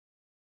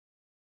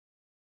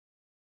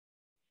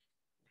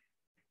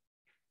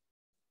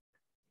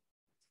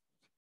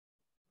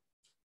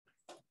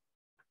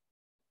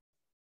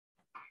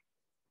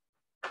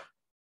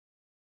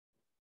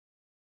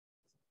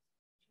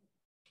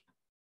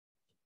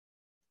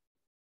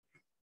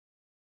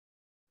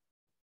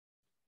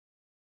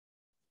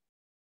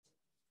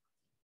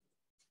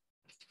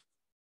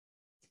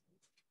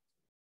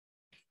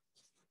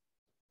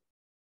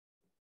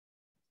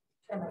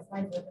share my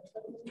slides with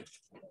it.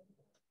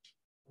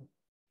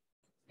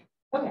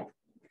 Okay.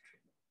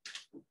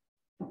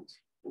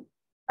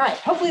 All right,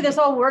 hopefully this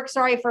all works.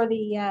 Sorry for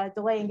the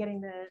delay in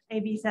getting the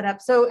AV set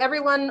up. So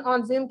everyone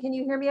on Zoom, can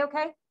you hear me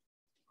okay?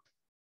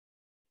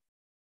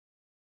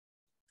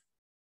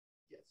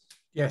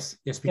 Yes,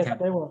 we can.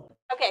 They will.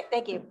 Okay,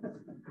 thank you.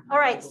 All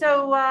right,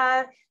 so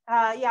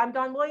yeah, I'm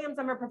Dawn Williams.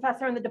 I'm a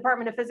professor in the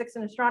Department of Physics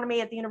and Astronomy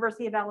at the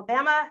University of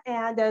Alabama.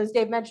 And as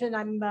Dave mentioned,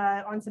 I'm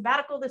on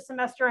sabbatical this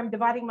semester. I'm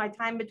dividing my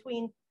time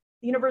between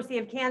the University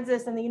of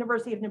Kansas and the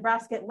University of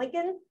Nebraska at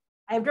Lincoln.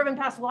 I have driven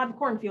past a lot of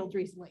cornfields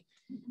recently.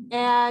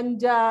 And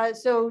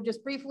so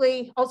just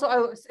briefly,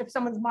 also, if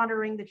someone's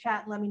monitoring the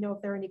chat, let me know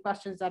if there are any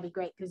questions, that'd be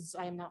great, because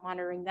I am not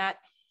monitoring that.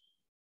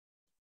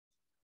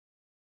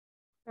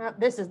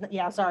 This is,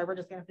 yeah, sorry, we're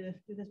just gonna have to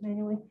do this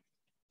manually.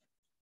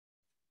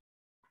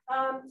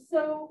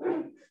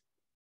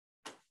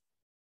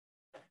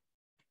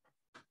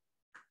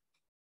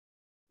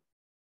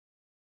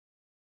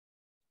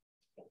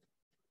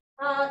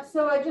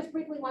 So I just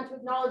briefly want to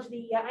acknowledge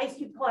the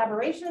IceCube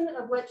collaboration,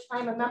 of which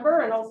I'm a member,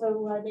 and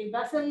also Dave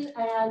Besson,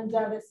 and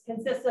this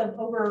consists of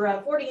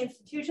over 40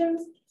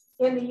 institutions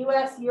in the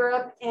US,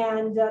 Europe,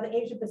 and the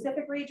Asia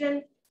Pacific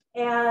region,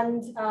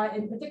 and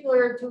in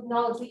particular to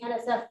acknowledge the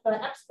NSF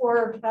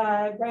EPSCoR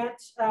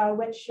grant,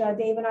 which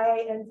Dave and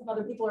I and some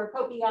other people are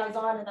co-PIs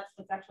on, and that's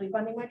what's actually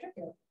funding my trip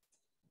here.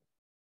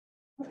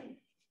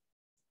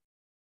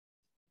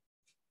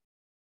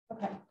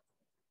 Okay.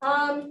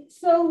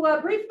 So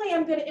briefly,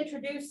 I'm going to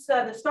introduce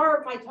the star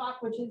of my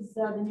talk, which is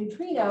the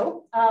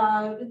neutrino.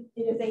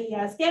 It is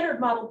a standard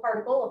model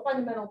particle, a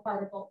fundamental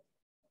particle.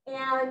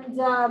 And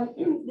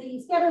the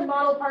standard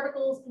model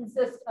particles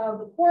consist of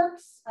the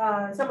quarks,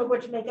 some of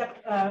which make up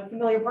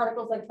familiar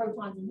particles like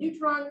protons and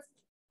neutrons,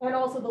 and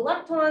also the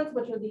leptons,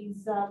 which are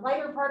these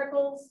lighter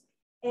particles,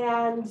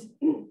 and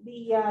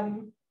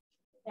the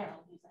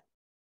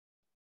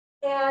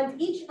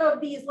and each of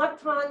these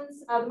leptons,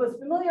 the most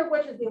familiar of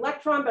which is the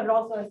electron, but it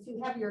also has two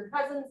heavier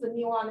cousins, the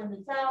muon and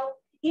the tau.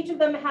 Each of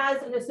them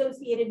has an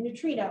associated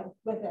neutrino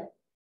with it.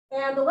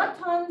 And the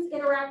leptons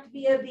interact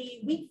via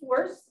the weak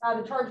force,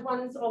 the charged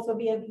ones also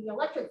via the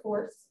electric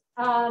force.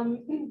 The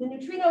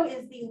neutrino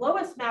is the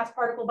lowest mass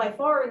particle by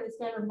far in the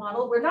standard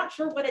model. We're not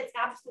sure what its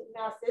absolute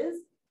mass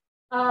is,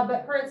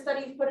 but current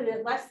studies put it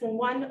at less than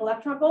 1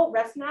 electron volt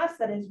rest mass.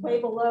 That is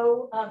way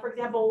below, for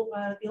example,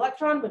 the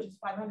electron, which is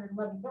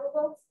 511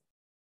 kilovolts.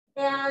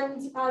 And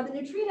the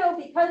neutrino,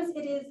 because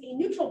it is a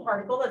neutral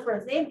particle, that's where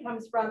its name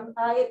comes from,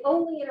 it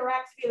only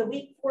interacts via the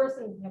weak force,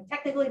 and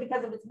technically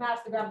because of its mass,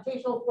 the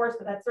gravitational force,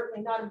 but that's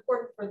certainly not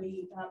important for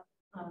the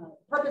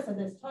purpose of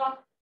this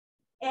talk.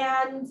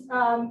 And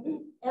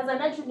as I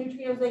mentioned,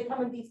 neutrinos, they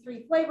come in these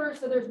 3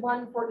 flavors, so there's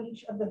one for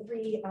each of the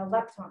 3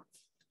 leptons.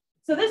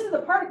 So this is the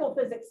particle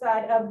physics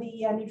side of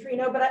the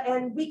neutrino,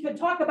 and we could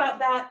talk about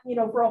that,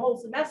 for a whole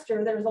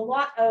semester. There's a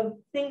lot of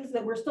things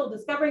that we're still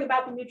discovering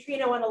about the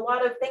neutrino, and a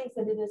lot of things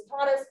that it has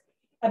taught us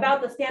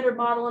about the standard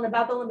model and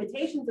about the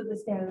limitations of the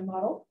standard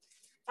model.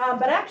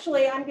 But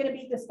actually, I'm going to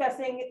be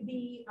discussing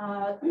the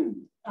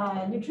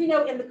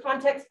neutrino in the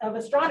context of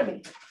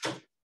astronomy.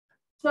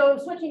 So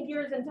switching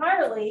gears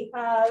entirely,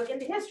 in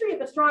the history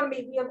of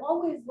astronomy, we have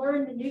always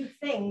learned new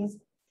things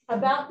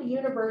about the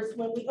universe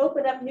when we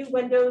open up new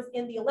windows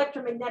in the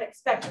electromagnetic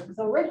spectrum.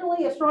 So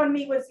originally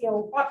astronomy was,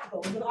 optical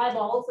with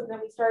eyeballs, and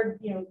then we started,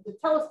 with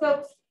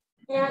telescopes,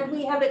 and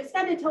we have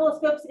extended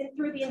telescopes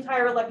through the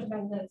entire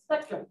electromagnetic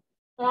spectrum.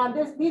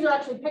 These are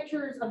actually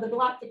pictures of the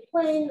galactic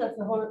plane. That's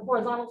the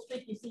horizontal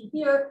streak you see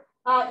here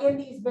in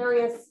these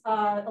various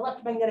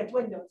electromagnetic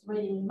windows: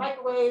 radio and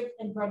microwave,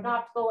 infrared and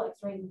optical,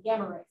 X-ray and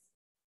gamma rays.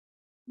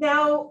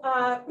 Now,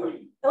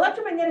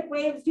 electromagnetic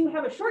waves do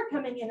have a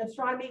shortcoming in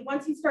astronomy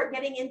once you start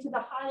getting into the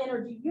high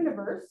energy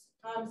universe.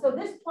 So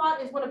this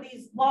plot is one of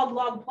these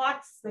log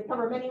plots that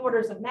cover many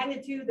orders of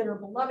magnitude that are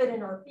beloved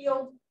in our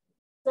field.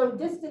 So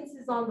distance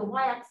is on the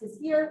y-axis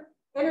here,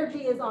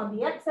 energy is on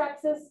the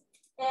x-axis,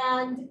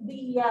 and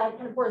the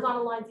kind of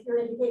horizontal lines here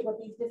indicate what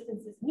these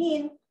distances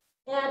mean.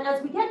 And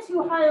as we get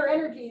to higher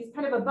energies,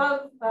 kind of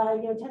above,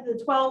 10 to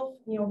the 12,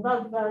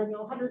 above,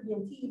 100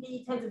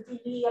 TeV, tens of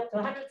TeV, up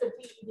to hundreds of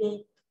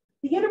TeV,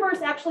 the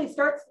universe actually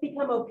starts to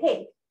become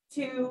opaque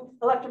to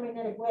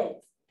electromagnetic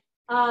waves.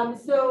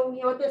 So,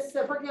 at this,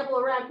 for example,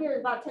 around here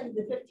is about 10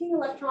 to the 15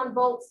 electron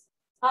volts.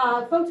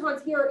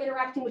 Photons here are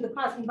interacting with the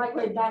cosmic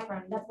microwave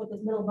background. That's what this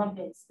middle bump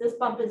is. This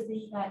bump is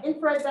the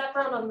infrared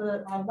background on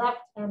the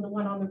left, and the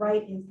one on the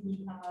right is the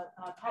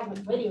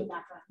cosmic radio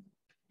background.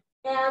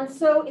 And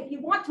so if you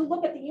want to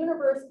look at the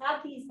universe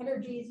at these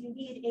energies, you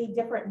need a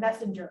different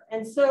messenger.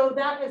 And so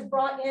that has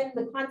brought in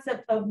the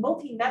concept of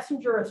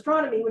multi-messenger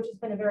astronomy, which has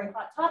been a very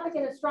hot topic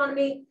in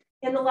astronomy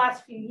in the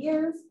last few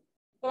years.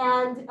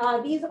 And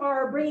these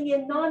are bringing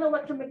in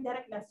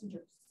non-electromagnetic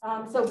messengers.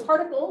 So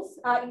particles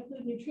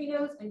include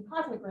neutrinos and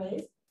cosmic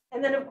rays.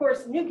 And then, of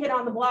course, new kid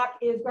on the block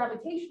is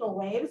gravitational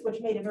waves,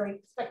 which made a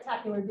very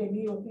spectacular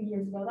debut a few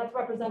years ago. That's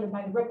represented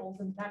by the ripples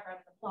in the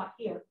background of the plot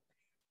here.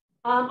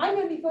 I'm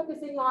going to be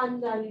focusing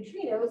on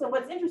neutrinos, and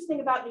what's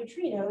interesting about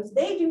neutrinos,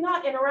 they do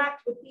not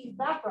interact with these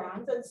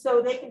backgrounds, and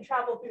so they can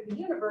travel through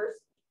the universe.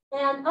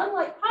 And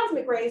unlike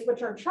cosmic rays,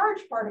 which are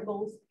charged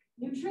particles,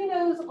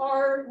 neutrinos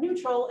are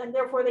neutral, and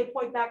therefore they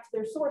point back to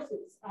their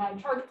sources.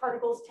 Charged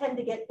particles tend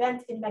to get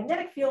bent in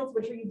magnetic fields,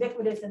 which are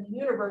ubiquitous in the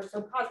universe,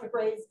 so cosmic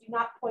rays do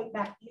not point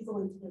back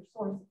easily to their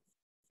sources.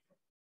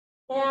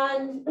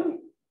 And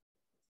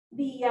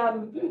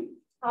the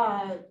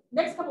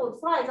next couple of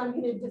slides I'm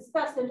going to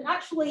discuss, there's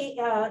actually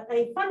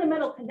a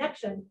fundamental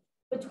connection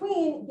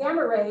between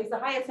gamma rays, the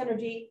highest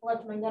energy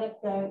electromagnetic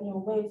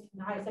waves,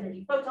 the highest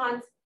energy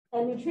photons,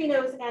 and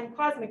neutrinos and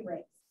cosmic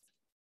rays.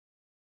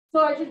 So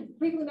I should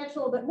briefly mention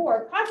a little bit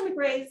more. Cosmic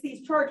rays,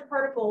 these charged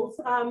particles,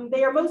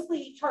 they are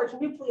mostly charged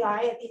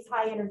nuclei at these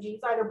high energies,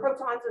 either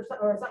protons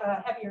or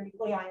heavier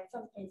nuclei in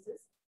some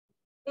cases.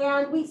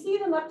 And we see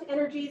them up to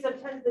energies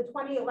of 10 to the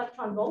 20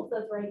 electron volts,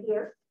 that's right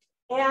here.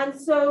 And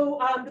so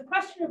the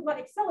question of what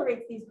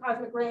accelerates these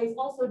cosmic rays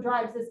also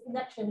drives this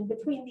connection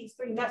between these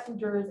three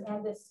messengers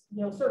and this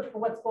search for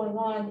what's going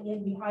on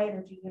in the high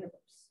energy universe.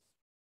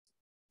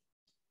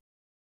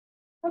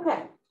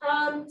 Okay,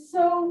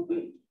 so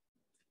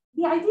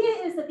the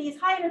idea is that these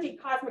high energy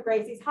cosmic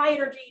rays, these high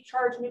energy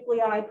charged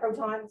nuclei,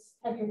 protons,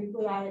 heavier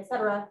nuclei, et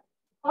cetera,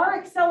 are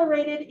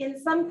accelerated in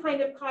some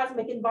kind of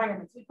cosmic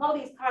environments. We call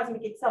these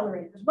cosmic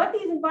accelerators. What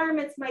these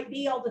environments might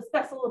be, I'll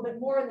discuss a little bit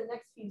more in the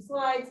next few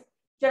slides.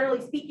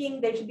 Generally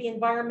speaking, they should be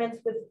environments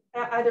with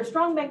either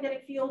strong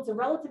magnetic fields or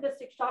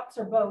relativistic shocks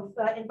or both,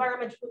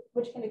 environments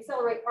which can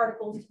accelerate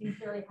particles to these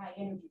very high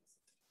energies.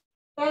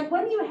 And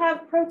when you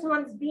have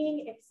protons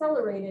being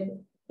accelerated,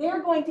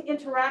 they're going to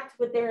interact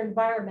with their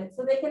environment.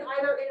 So they can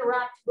either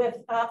interact with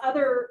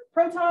other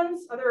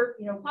protons, other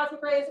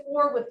cosmic rays,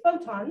 or with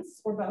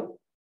photons, or both.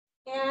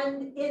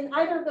 And in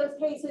either of those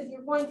cases,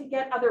 you're going to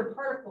get other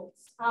particles.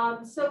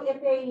 So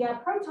if a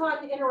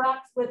proton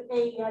interacts with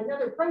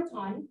another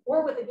proton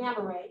or with a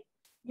gamma ray,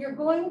 you're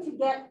going to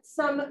get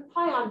some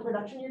pion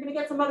production. You're going to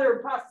get some other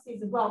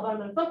processes as well, but I'm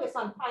going to focus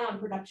on pion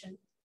production.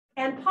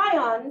 And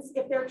pions,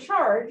 if they're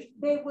charged,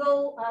 they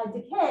will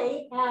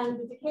decay, and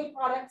the decay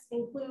products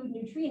include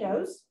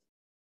neutrinos.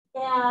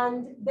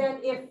 And then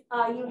if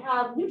you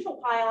have neutral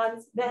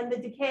pions, then the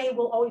decay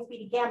will always be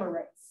to gamma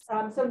rays.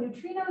 So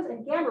neutrinos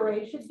and gamma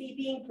rays should be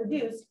being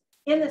produced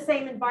in the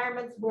same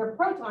environments where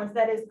protons,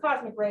 that is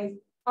cosmic rays,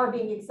 are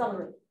being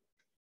accelerated.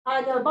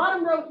 The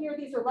bottom row here,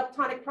 these are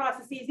leptonic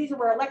processes. These are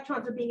where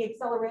electrons are being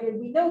accelerated.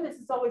 We know this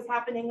is always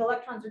happening.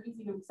 Electrons are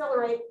easy to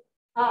accelerate.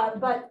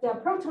 But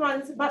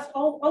protons must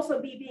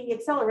also be being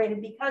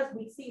accelerated because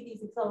we see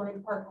these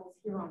accelerated particles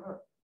here on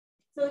Earth.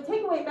 So the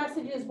takeaway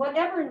message is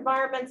whatever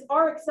environments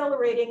are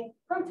accelerating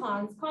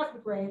protons,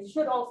 cosmic rays,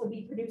 should also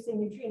be producing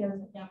neutrinos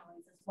and gamma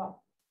rays as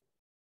well.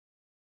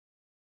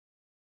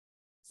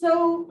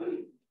 So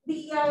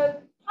the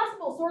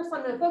possible source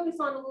I'm going to focus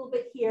on a little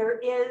bit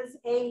here is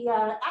a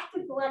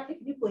active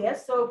galactic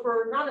nucleus. So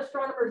for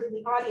non-astronomers in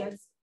the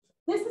audience,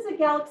 this is a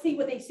galaxy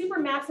with a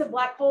supermassive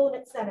black hole in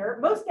its center.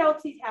 Most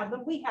galaxies have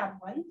them. We have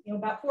one.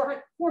 About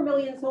 4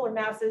 million solar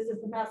masses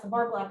is the mass of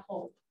our black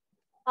hole.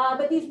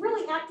 But these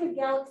really active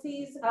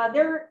galaxies,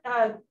 their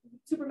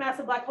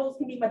supermassive black holes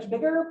can be much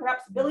bigger,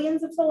 perhaps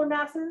billions of solar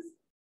masses.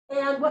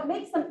 And what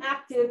makes them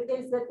active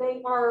is that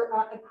they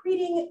are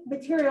accreting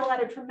material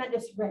at a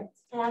tremendous rate.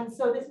 And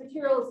so this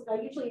material is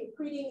usually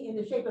accreting in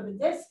the shape of a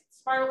disk,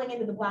 spiraling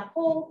into the black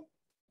hole.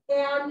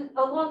 And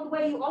along the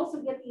way, you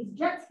also get these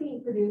jets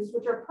being produced,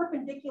 which are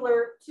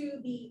perpendicular to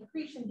the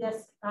accretion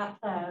disk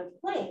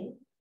plane.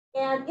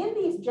 And in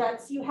these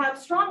jets, you have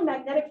strong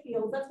magnetic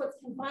fields. That's what's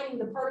confining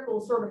the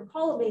particles, sort of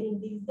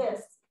collimating these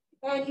disks.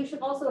 And you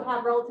should also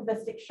have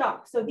relativistic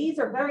shock. So these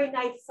are very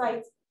nice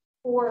sites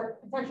for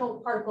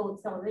potential particle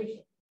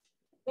acceleration.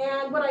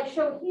 And what I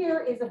show here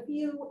is a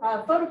few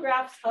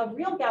photographs of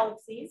real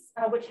galaxies,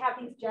 which have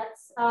these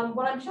jets.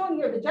 What I'm showing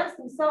here, the jets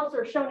themselves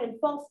are shown in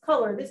false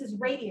color. This is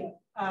radio.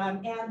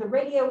 And the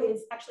radio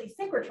is actually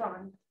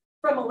synchrotron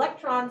from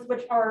electrons,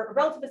 which are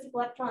relativistic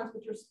electrons,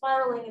 which are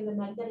spiraling in the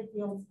magnetic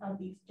fields of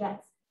these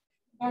jets.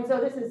 And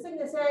so this is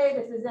Cygnus A,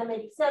 this is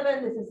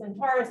M87, this is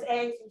Centaurus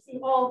A. So you see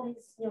all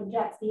these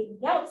jets. The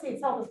galaxy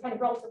itself is kind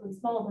of relatively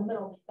small in the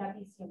middle. You've got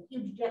these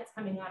huge jets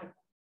coming out of it.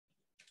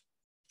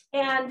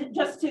 And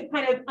just to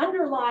kind of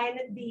underline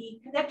the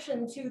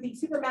connection to the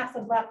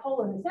supermassive black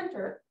hole in the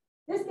center,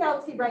 this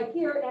galaxy right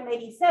here,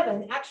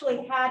 M87,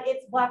 actually had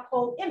its black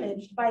hole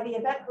imaged by the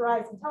Event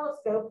Horizon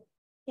Telescope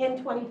in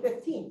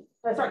 2019.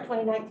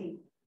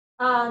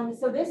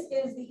 So this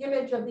is the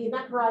image of the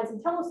Event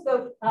Horizon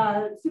Telescope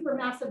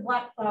supermassive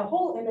black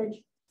hole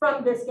image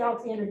from this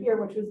galaxy under here,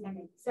 which was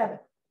M87.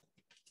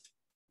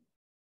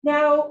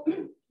 Now,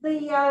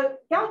 the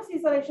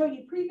galaxies that I showed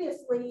you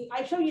previously,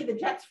 I showed you the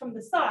jets from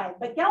the side,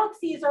 but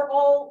galaxies are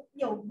all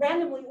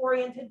randomly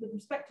oriented with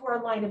respect to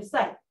our line of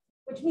sight,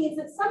 which means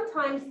that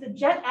sometimes the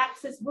jet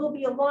axis will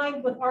be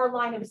aligned with our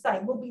line of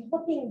sight. We'll be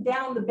looking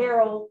down the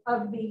barrel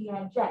of the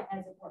jet,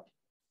 as it were.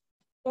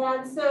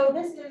 And so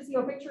this is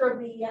a picture of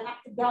the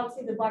active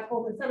galaxy, the black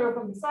hole in the center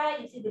from the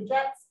side. You see the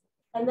jets.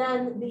 And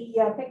then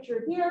the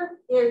picture here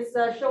is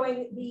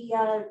showing the,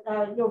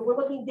 if we're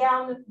looking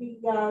down the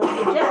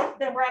jet,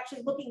 then we're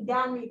actually looking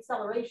down the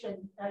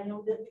acceleration,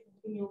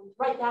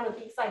 right down at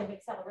the site of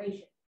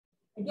acceleration.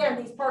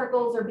 Again, these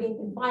particles are being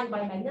confined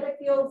by magnetic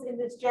fields in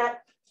this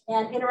jet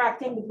and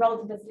interacting with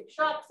relativistic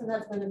shocks, and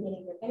that's where they're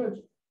getting their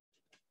energy.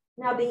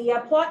 Now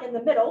the plot in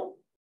the middle,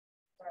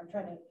 sorry, I'm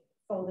trying to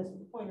follow this with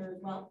the pointer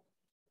as well.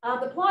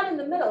 The plot in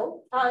the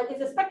middle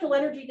is a spectral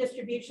energy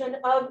distribution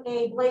of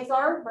a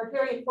blazar,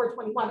 Markarian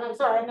 421. I'm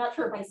sorry, I'm not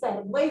sure if I said.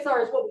 A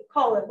blazar is what we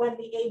call it when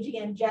the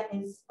AGN jet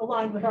is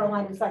aligned with our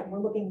line of sight. We're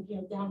looking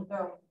down the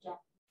barrel of the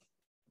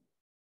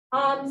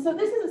jet. So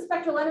this is a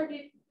spectral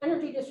energy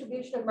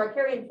distribution of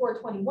Markarian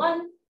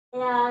 421.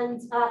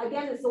 And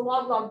again, it's a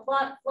log-log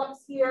plot,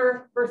 flux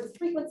here versus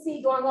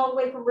frequency, going all the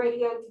way from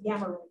radio to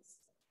gamma rays.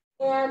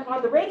 And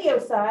on the radio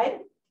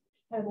side,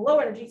 kind of the low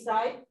energy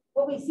side,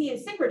 what we see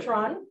is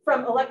synchrotron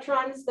from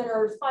electrons that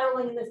are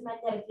spiraling in this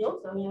magnetic field.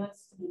 So,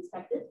 that's to be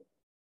expected.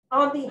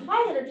 On the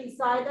high energy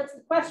side, that's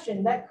the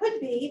question. That could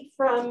be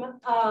from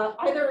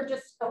either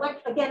just,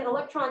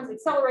 electrons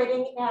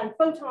accelerating and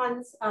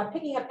photons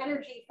picking up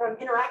energy from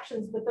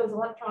interactions with those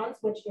electrons,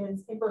 which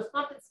is inverse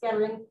Compton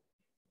scattering,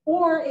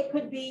 or it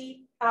could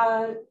be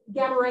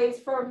gamma rays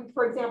from,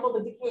 for example,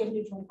 the decay of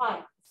neutron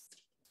ions.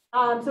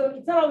 So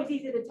it's not always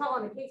easy to tell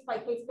on a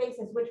case-by-case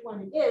basis which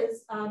one it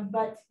is,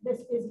 but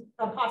this is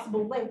a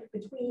possible link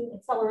between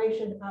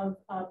acceleration of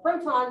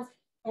protons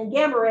and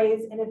gamma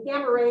rays. And if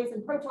gamma rays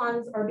and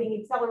protons are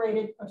being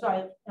accelerated,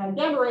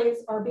 gamma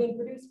rays are being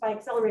produced by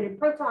accelerated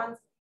protons,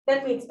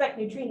 then we expect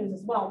neutrinos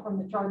as well from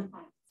the charged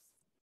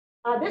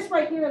ions. This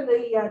right here in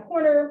the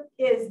corner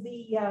is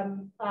the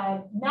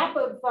map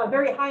of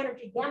very high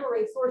energy gamma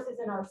ray sources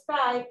in our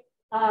sky.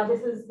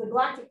 This is the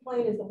galactic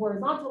plane is the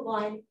horizontal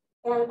line.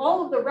 And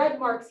all of the red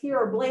marks here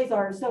are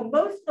blazars. So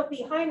most of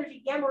the high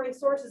energy gamma ray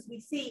sources we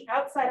see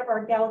outside of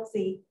our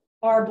galaxy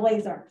are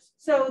blazars.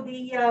 So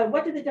the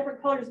what do the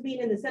different colors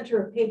mean in the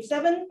center of page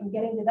 7? I'm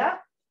getting to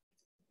that.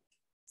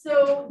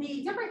 So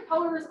the different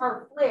colors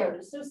are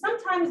flares. So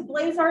sometimes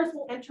blazars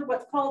will enter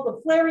what's called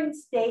the flaring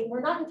state. We're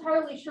not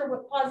entirely sure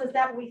what causes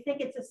that, but we think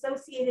it's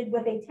associated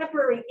with a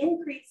temporary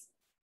increase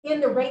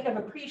in the rate of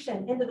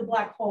accretion into the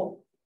black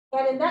hole.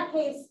 And in that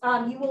case,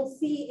 you will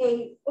see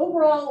an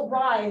overall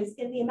rise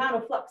in the amount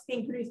of flux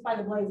being produced by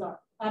the blazar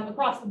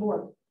across the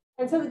board.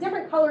 And so the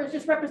different colors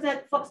just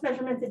represent flux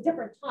measurements at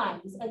different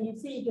times. And you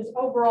see just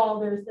overall,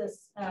 there's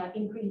this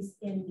increase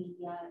in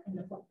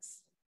the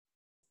flux.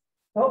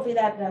 So hopefully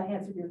that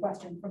answered your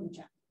question from the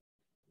chat.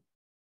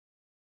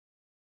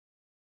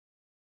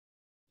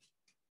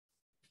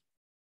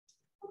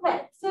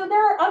 Okay, so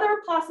there are other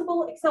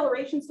possible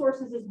acceleration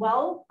sources as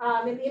well.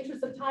 In the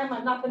interest of time,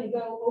 I'm not going to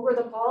go over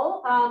them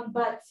all,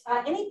 but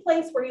any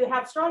place where you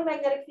have strong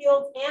magnetic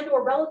fields and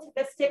or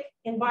relativistic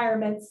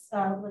environments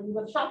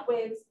with shock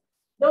waves,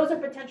 those are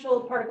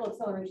potential particle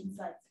acceleration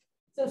sites.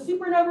 So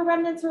supernova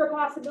remnants are a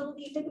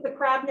possibility. Think of the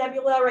Crab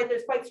Nebula, right?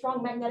 There's quite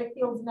strong magnetic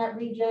fields in that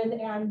region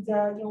and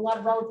a lot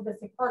of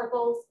relativistic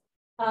particles.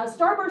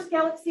 Starburst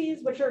galaxies,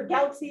 which are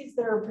galaxies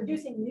that are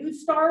producing new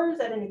stars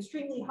at an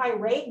extremely high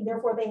rate, and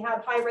therefore they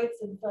have high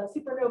rates of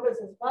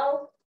supernovas as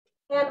well.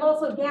 And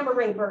also gamma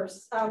ray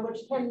bursts, which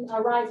can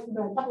arise from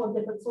a couple of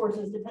different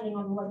sources depending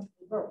on the length of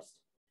the burst.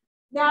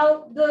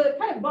 Now, the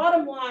kind of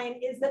bottom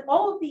line is that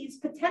all of these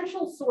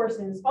potential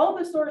sources, all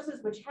of the sources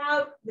which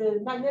have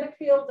the magnetic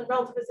fields and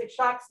relativistic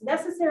shocks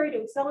necessary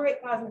to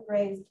accelerate cosmic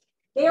rays,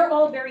 they are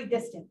all very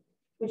distant,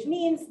 which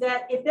means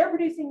that if they're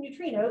producing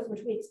neutrinos,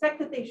 which we expect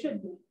that they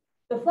should be,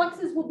 the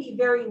fluxes will be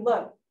very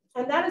low.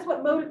 And that is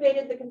what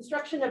motivated the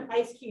construction of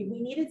IceCube.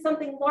 We needed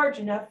something large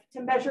enough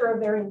to measure a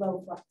very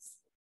low flux.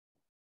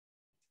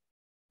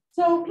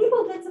 So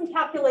people did some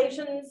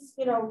calculations,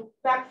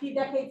 back a few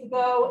decades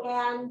ago,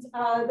 and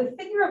the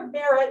figure of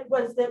merit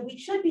was that we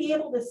should be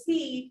able to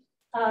see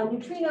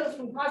neutrinos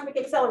from cosmic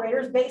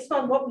accelerators based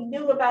on what we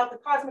knew about the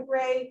cosmic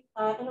ray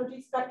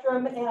energy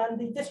spectrum and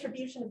the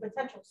distribution of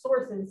potential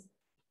sources.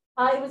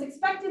 It was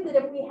expected that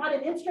if we had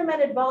an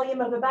instrumented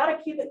volume of about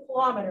a cubic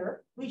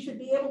kilometer, we should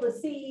be able to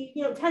see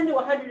 10 to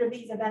 100 of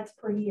these events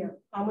per year,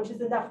 which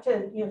is enough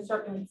to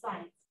start doing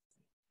science.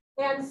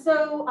 And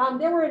so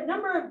there were a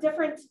number of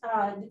different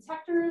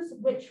detectors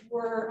which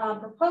were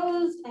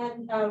proposed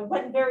and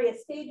went in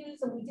various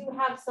stages. And we do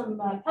have some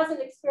cousin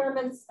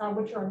experiments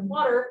which are in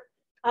water.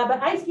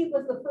 But IceCube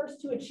was the first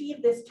to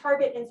achieve this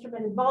target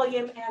instrumented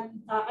volume.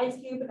 And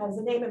IceCube, as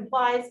the name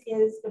implies,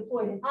 is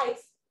deployed in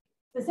ice,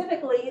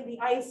 specifically the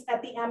ice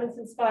at the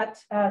Amundsen Scott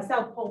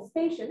South Pole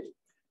Station,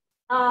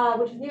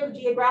 which is near the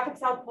geographic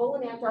South Pole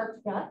in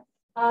Antarctica.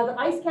 The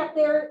ice cap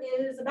there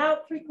is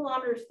about 3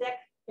 kilometers thick,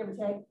 give or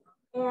take.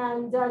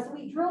 And so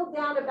we drilled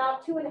down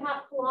about 2.5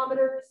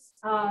 kilometers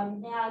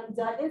and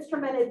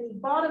instrumented the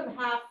bottom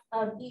half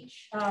of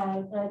each,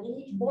 in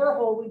each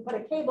borehole, we put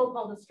a cable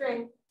called a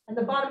string, and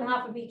the bottom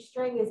half of each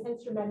string is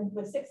instrumented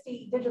with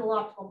 60 digital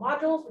optical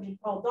modules, which we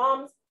call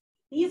DOMs.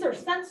 These are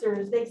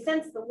sensors. They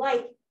sense the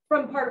light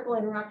from particle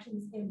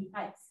interactions in the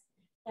ice.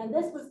 And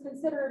this was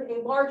considered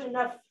a large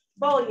enough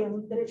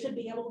volume that it should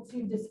be able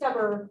to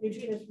discover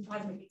neutrinos from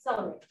cosmic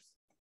accelerators.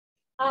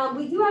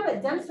 We do have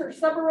a denser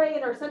subarray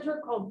in our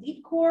center called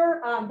deep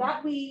core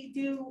that we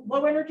do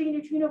low energy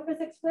neutrino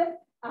physics with.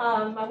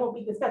 I won't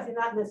be discussing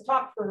that in this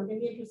talk in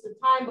the interest of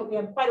time, but we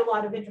have quite a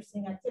lot of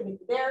interesting activity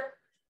there.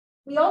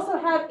 We also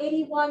have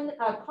 81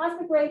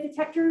 cosmic ray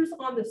detectors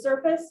on the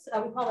surface.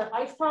 We call it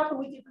IceCube, and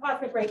we do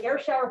cosmic ray air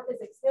shower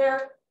physics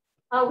there.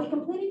 We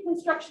completed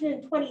construction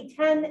in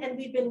 2010, and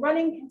we've been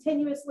running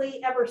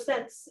continuously ever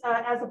since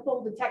as a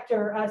full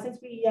detector since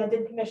we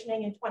did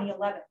commissioning in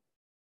 2011.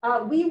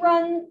 We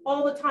run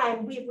all the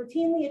time. We've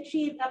routinely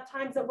achieved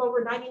uptimes of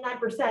over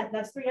 99%.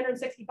 That's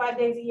 365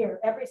 days a year,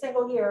 every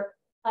single year,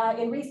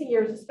 in recent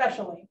years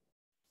especially.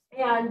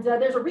 And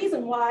there's a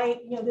reason why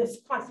this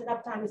constant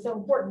uptime is so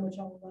important, which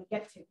I'll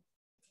get to.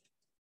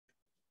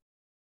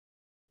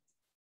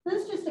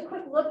 This is just a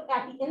quick look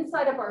at the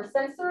inside of our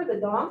sensor, the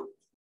DOM.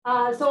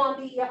 So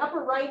on the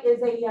upper right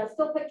is a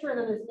still picture, and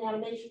then there's an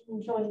animation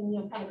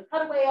showing kind of a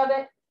cutaway of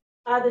it.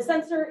 The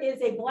sensor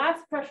is a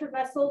blast pressure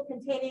vessel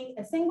containing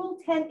a single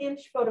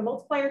 10-inch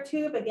photomultiplier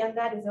tube. Again,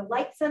 that is a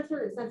light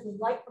sensor. It senses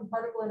light from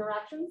particle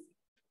interactions.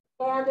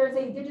 And there's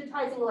a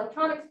digitizing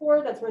electronics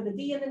board. That's where the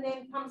D in the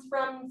name comes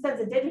from.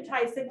 Sends a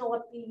digitized signal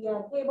up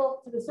the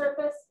cable to the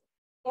surface.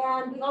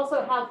 And we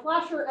also have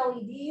flasher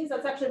LEDs.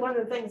 That's actually one of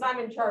the things I'm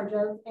in charge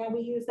of. And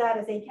we use that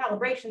as a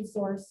calibration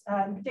source,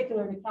 in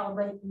particular to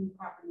calibrate the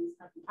properties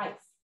of the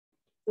ice.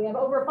 We have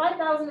over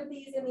 5,000 of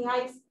these in the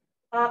ice.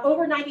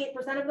 Over 98%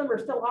 of them are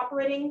still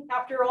operating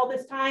after all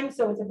this time.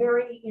 So it's a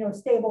very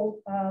stable,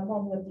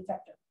 long-lived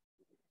detector.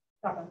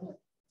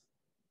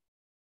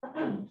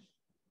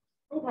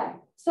 Okay,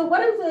 so what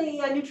does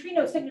a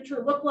neutrino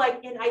signature look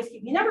like in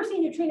IceCube? You never see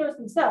neutrinos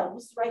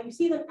themselves, right? You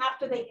see them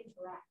after they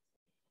interact.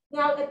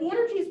 Now, at the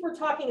energies we're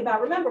talking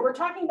about, remember, we're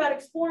talking about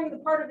exploring the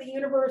part of the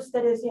universe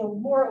that is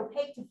more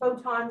opaque to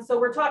photons. So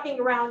we're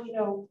talking around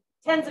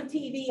tens of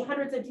TeV,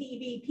 hundreds of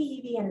TeV,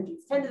 PeV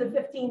energies, 10 to the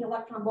 15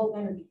 electron volt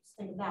energies.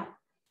 Think of that.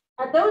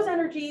 At those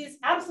energies,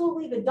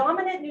 absolutely the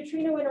dominant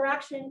neutrino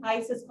interaction in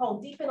ice is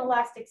called deep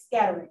inelastic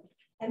scattering.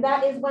 And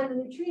that is when the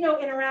neutrino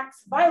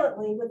interacts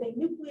violently with a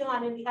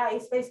nucleon in the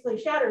ice, basically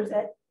shatters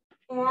it.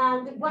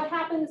 And what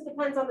happens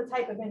depends on the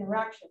type of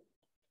interaction.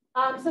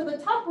 So the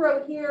top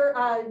row here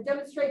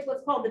demonstrates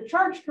what's called the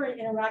charge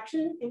current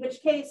interaction, in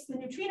which case the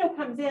neutrino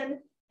comes in,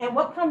 and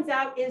what comes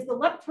out is the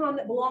lepton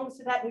that belongs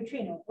to that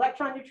neutrino.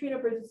 Electron neutrino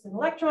produces an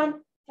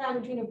electron, tau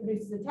neutrino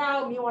produces a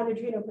tau, muon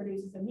neutrino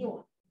produces a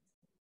muon.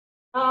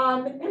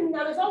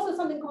 Now there's also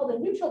something called a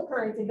neutral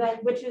current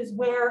event, which is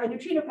where a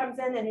neutrino comes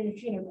in and a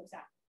neutrino goes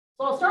out.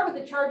 So I'll start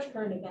with the charge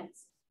current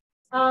events.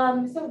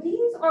 So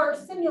these are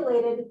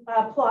simulated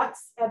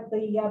plots at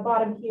the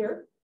bottom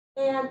here.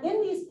 And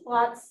in these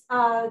plots,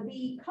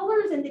 the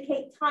colors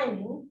indicate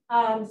timing.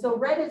 So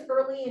red is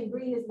early and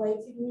green is late.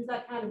 So you can use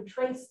that kind of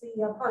trace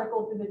the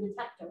particle through the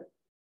detector.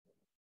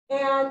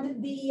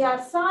 And the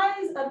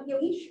size of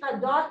each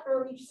dot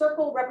or each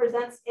circle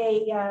represents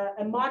a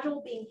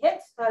module being hit,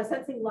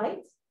 sensing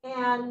light.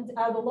 And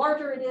the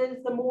larger it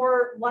is, the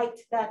more light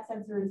that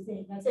sensor is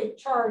seeing. I say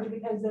charge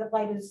because the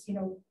light is,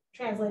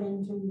 translated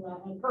into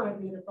a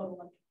current via the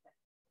photoelectric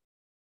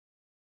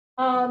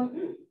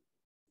effect.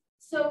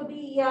 So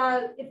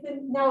if the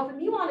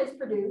muon is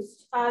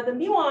produced, the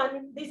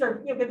muon, these are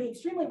going to be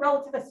extremely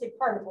relativistic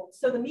particles.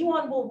 So the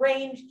muon will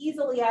range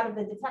easily out of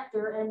the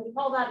detector, and we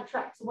call that a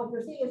trek. So what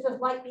you're seeing is just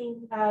light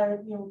being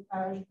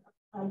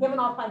given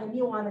off by the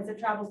muon as it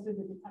travels through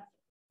the detector.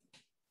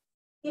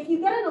 If you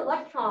get an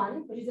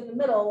electron, which is in the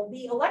middle,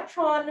 the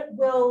electron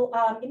will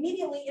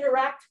immediately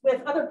interact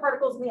with other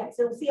particles in the ice.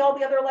 It'll see all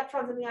the other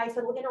electrons in the ice,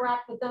 it'll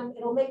interact with them.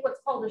 It'll make what's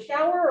called a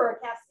shower or a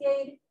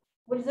cascade,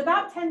 which is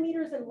about 10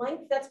 meters in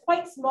length. That's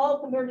quite small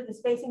compared to the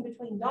spacing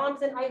between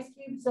DOMs and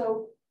IceCube.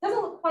 So it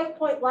doesn't look quite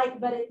point-like,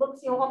 but it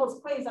looks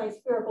almost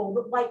quasi-spherical,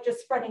 with light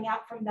just spreading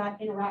out from that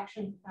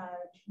interaction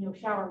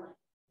shower length.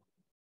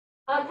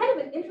 Kind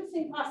of an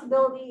interesting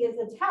possibility is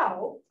the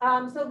tau.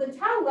 So the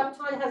tau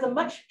lepton has a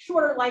much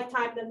shorter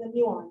lifetime than the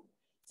muon.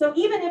 So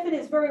even if it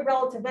is very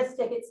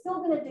relativistic, it's still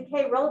going to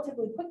decay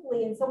relatively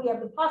quickly. And so we have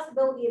the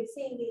possibility of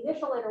seeing the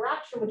initial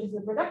interaction, which is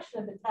the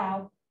production of the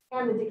tau,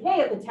 and the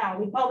decay of the tau.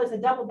 We call this a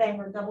double bang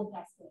or double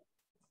cascade.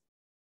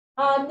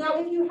 Now,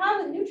 if you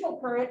have a neutral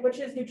current, which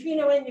is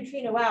neutrino in,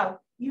 neutrino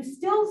out, you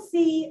still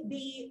see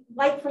the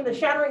light from the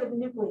shattering of the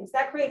nucleus.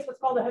 That creates what's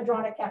called a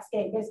hadronic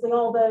cascade. Basically,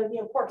 all the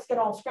quarks get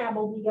all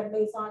scrambled, you get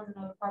mesons and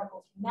other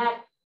particles from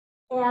that.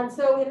 And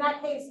so in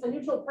that case, a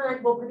neutral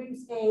current will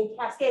produce a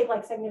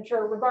cascade-like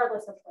signature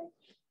regardless of length.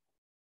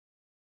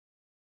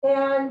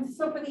 And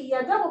so for the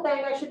double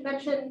bang, I should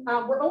mention,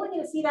 we're only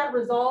going to see that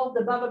resolved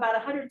above about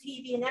 100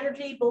 TeV in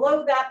energy.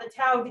 Below that, the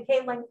tau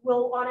decay length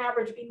will, on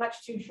average, be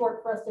much too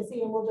short for us to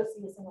see, and we'll just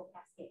see a single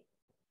cascade.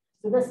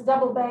 So this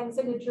double bang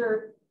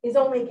signature is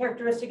only a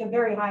characteristic of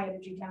very high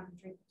energy tau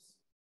neutrinos.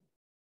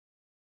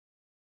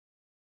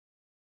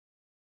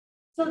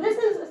 So this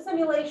is a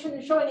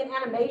simulation showing an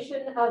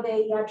animation of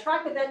a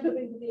track event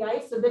moving through the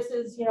ice. So this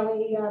is, a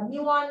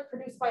muon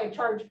produced by a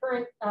charge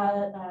current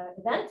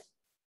event.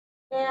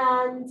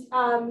 And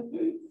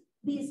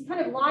these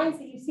kind of lines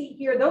that you see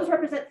here, those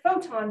represent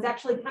photons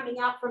actually coming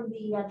out from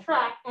the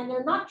track, and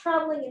they're not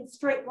traveling in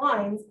straight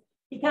lines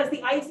because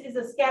the ice is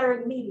a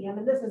scattering medium,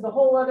 and this is a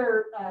whole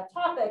other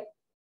topic.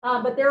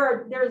 But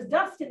there's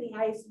dust in the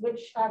ice,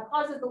 which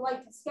causes the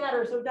light to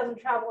scatter so it doesn't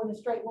travel in a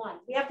straight line.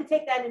 We have to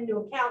take that into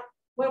account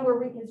when we're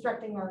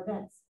reconstructing our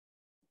events.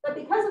 But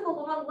because of the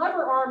long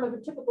lever arm of a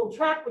typical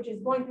track, which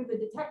is going through the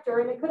detector,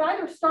 and it could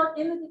either start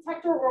in the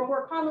detector or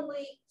more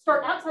commonly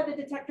start outside the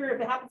detector. If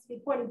it happens to be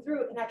pointing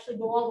through, it can actually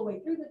go all the way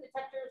through the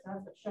detector, so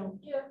that's what's shown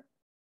here.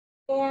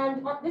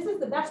 And this is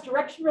the best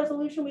direction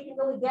resolution we can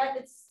really get.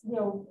 It's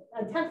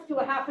 1/10 to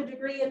 1/2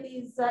 degree at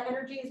these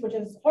energies, which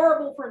is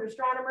horrible for an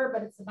astronomer,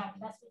 but it's about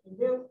the best we can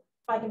do.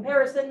 By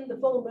comparison, the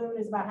full moon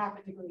is about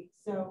 1/2 degree.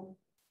 So,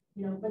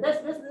 but this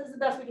is the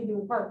best we can do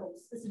with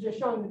particles. This is just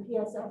showing the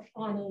PSF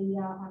on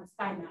a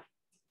sky map.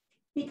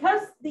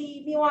 Because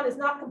the muon is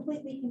not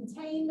completely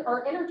contained,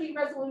 our energy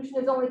resolution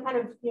is only kind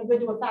of good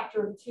to a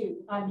factor of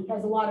 2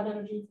 because a lot of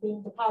energy is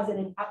being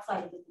deposited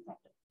outside of the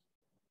detector.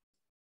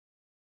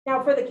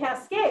 Now for the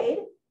cascade,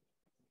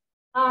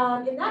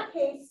 in that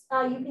case,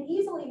 you can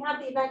easily have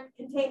the event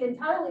contained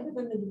entirely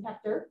within the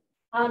detector.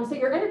 So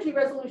your energy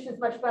resolution is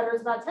much better,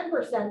 it's about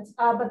 10%,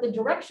 but the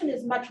direction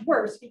is much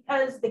worse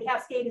because the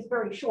cascade is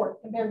very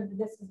short compared to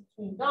the distance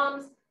between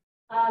DOMs.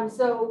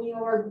 So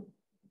our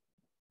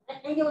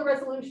angular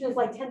resolution is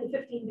like 10 to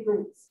 15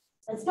 degrees.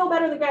 It's still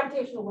better than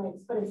gravitational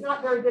waves, but it's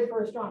not very good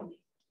for astronomy.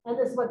 And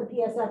this is what the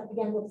PSF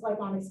again looks like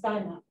on a sky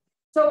map.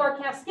 So our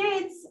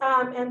cascades,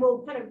 and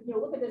we'll kind of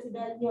look at this a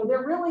bit.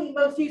 They're really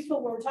most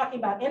useful when we're talking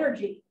about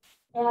energy,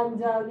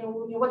 and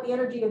what the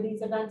energy of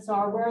these events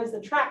are. Whereas the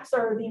tracks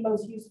are the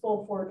most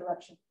useful for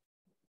direction.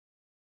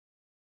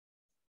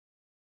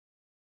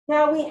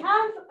 Now we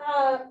have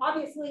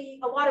obviously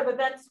a lot of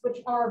events which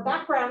are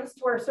backgrounds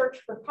to our search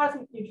for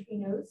cosmic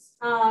neutrinos.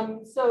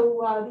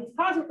 These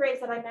cosmic rays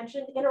that I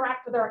mentioned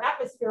interact with our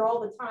atmosphere all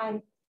the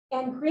time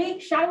and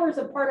create showers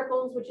of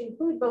particles, which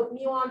include both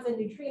muons and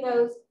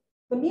neutrinos.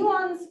 The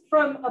muons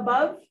from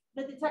above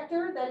the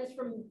detector, that is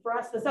for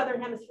us, the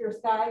southern hemisphere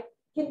sky,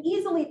 can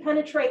easily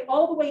penetrate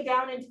all the way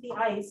down into the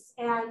ice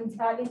and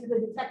into the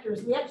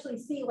detectors. We actually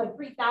see like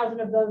 3,000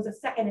 of those a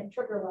second at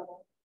trigger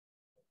level.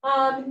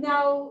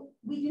 Now,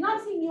 we do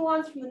not see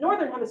muons from the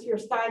northern hemisphere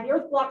sky. The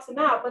Earth blocks them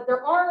out, but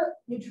there are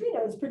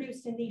neutrinos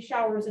produced in these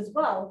showers as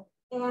well.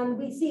 And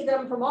we see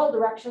them from all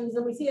directions,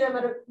 and we see them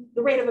at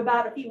the rate of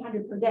about a few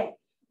hundred per day.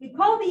 We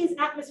call these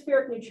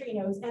atmospheric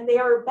neutrinos, and they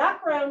are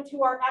background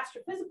to our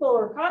astrophysical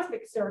or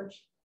cosmic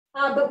search,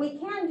 but we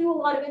can do a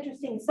lot of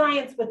interesting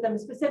science with them,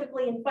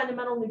 specifically in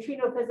fundamental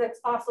neutrino physics,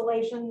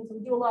 oscillations. We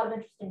do a lot of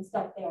interesting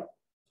stuff there.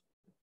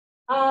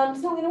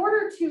 So in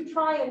order to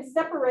try and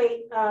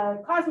separate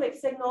cosmic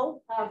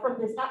signal from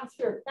this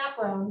atmospheric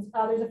background,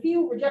 there's a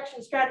few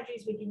rejection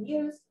strategies we can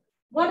use.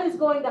 One is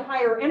going to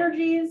higher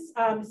energies.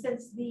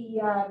 Since the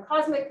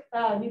cosmic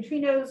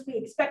neutrinos, we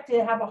expect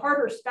to have a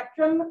harder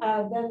spectrum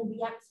than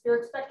the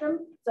atmospheric spectrum,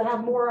 so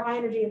have more high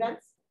energy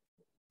events.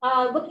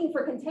 Looking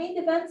for contained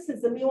events,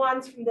 since the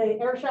muons from the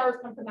air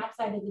showers come from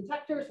outside the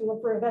detectors, we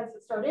look for events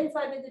that start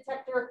inside the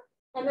detector.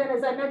 And then,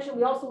 as I mentioned,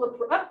 we also look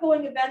for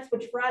upgoing events,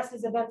 which for us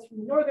is events from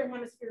the northern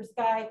hemisphere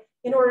sky,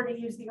 in order to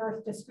use the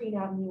Earth to screen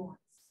out muons.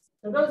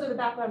 So those are the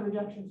background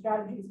rejection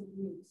strategies that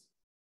we use.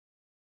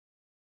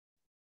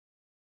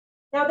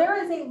 Now,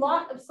 there is a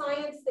lot of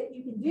science that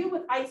you can do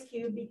with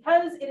IceCube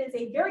because it is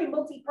a very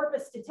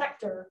multi-purpose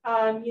detector.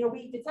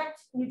 We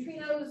detect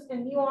neutrinos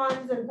and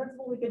muons, and in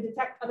principle, we could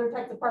detect other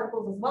types of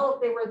particles as well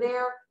if they were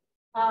there.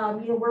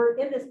 We're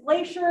in this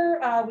glacier.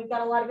 We've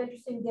got a lot of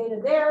interesting data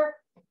there.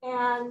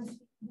 And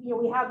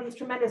we have these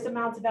tremendous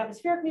amounts of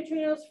atmospheric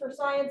neutrinos for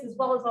science, as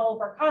well as all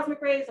of our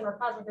cosmic rays and our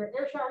cosmic ray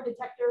air shower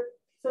detector.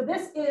 So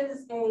this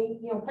is a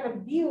kind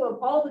of view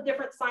of all the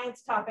different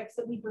science topics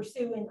that we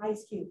pursue in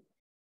IceCube.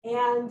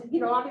 And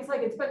obviously I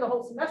could spend the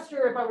whole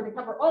semester if I were to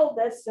cover all of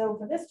this. So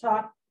for this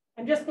talk,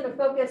 I'm just going to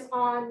focus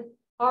on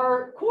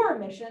our core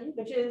mission,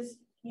 which is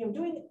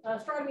doing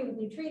astronomy with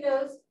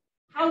neutrinos,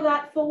 how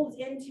that folds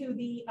into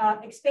the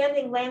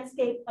expanding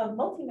landscape of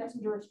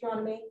multi-messenger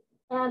astronomy,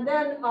 and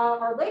then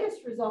our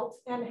latest results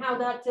and how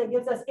that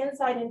gives us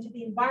insight into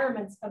the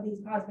environments of these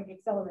cosmic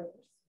accelerators.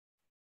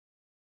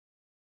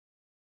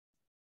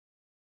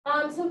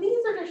 So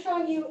these are just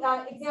showing you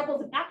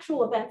examples of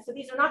actual events. So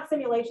these are not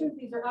simulations.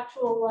 These are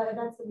actual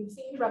events that we've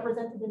seen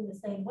represented in the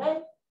same way.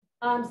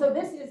 So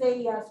this is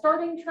a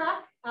starting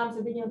track.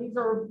 So these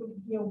are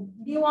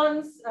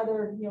muons.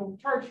 They're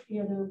charged.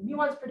 The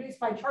muons produced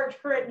by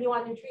charged current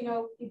muon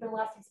neutrino deep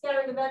inelastic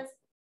scattering events.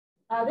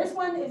 This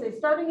one is a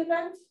starting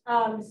event.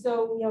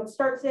 It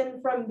starts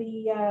in from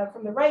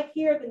the right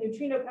here. The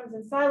neutrino comes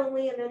in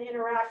silently and then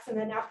interacts, and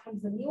then out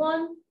comes the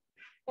muon.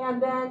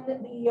 And then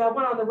the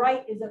one on the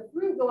right is a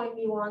through-going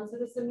muon. So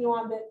this is a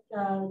muon that,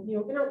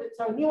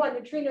 muon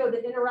neutrino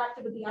that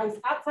interacted with the ice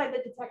outside the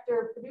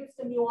detector, produced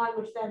a muon,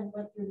 which then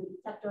went through the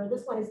detector.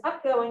 This one is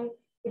upgoing,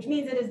 which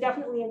means it is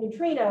definitely a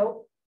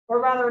neutrino,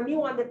 or rather a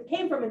muon that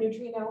came from a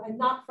neutrino and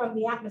not from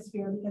the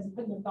atmosphere because it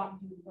couldn't have gotten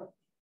to the Earth.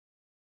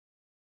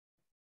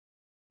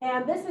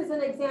 And this is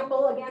an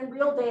example, again,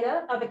 real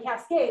data of a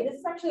cascade. This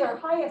is actually our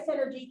highest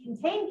energy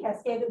contained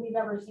cascade that we've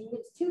ever seen.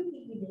 It's 2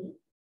 PeV.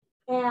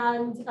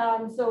 And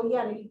so,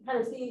 yeah, you kind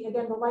of see,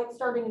 again, the light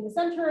starting in the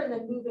center and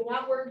then moving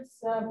outwards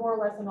more or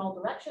less in all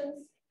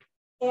directions.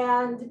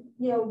 And,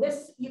 you know,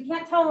 this, you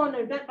can't tell on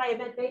an event by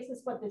event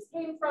basis what this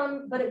came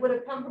from, but it would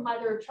have come from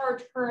either a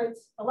charge current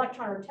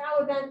electron or tau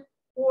event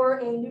or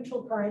a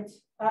neutral current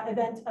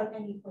event of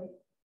any flavor.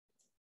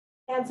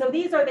 And so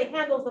these are the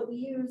handles that we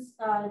use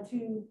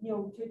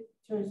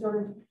to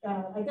sort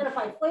of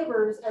identify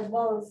flavors as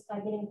well as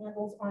getting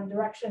handles on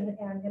direction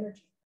and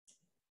energy.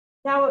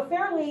 Now, a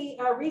fairly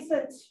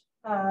recent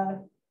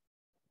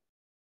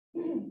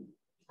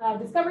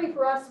discovery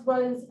for us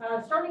was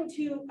starting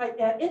to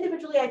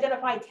individually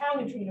identify tau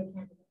neutrino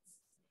candidates.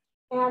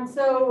 And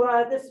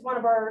so this is one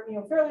of our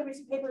fairly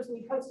recent papers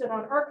we posted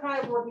on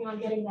arXiv, working on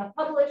getting that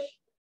published.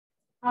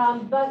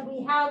 But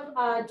we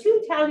have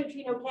 2 tau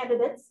neutrino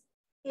candidates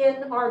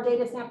in our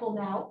data sample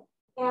now.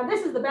 And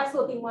this is the best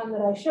looking one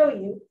that I show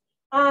you.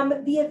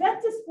 The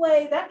event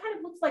display, that kind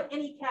of looks like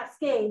any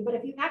cascade, but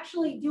if you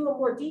actually do a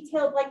more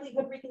detailed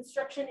likelihood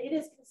reconstruction, it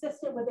is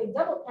consistent with a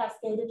double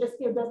cascade. It just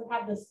doesn't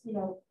have this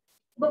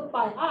look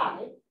by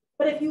eye.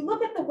 But if you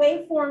look at the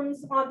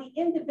waveforms on the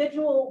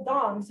individual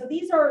DOMs, so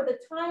these are the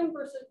time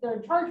versus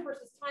the charge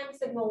versus time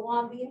signal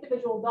on the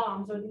individual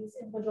DOMs, or these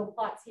individual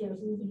plots here.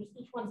 So these are just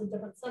each one's a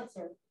different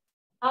sensor.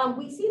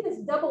 We see this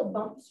double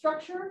bump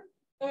structure.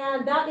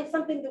 And that is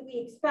something that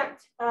we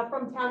expect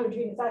from tau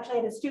neutrinos. I actually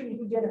had a student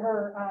who did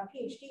her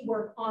PhD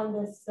work on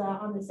this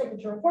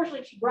signature.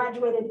 Unfortunately, she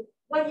graduated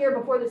 1 year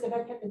before this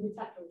event hit the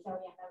detector. So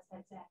yeah, that was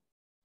kind of sad.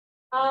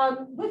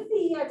 With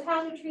the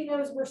tau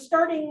neutrinos, we're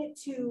starting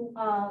to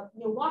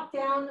lock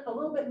down a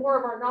little bit more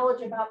of our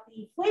knowledge about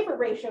the flavor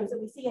ratios that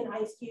we see in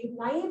IceCube.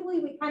 Naively,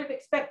 we kind of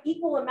expect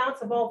equal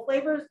amounts of all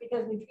flavors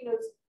because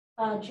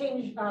neutrinos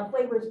change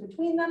flavors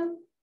between them.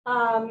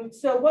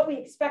 So what we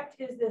expect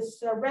is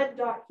this red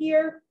dot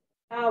here.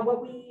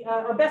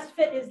 Our best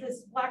fit is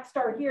this black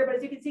star here, but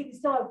as you can see, we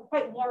still have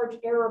quite large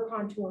error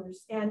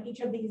contours, and each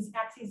of these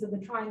axes of the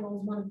triangle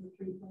is one of the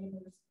 3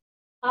 flavors.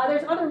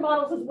 There's other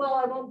models as well.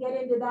 I won't get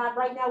into that.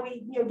 Right now,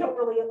 we don't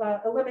really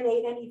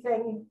eliminate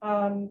anything,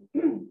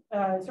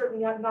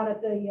 certainly not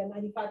at the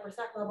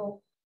 95%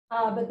 level,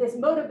 but this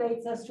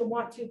motivates us to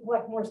want to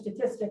collect more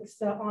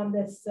statistics on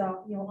this,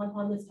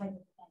 on this type of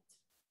event.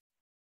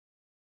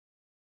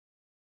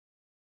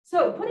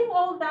 So putting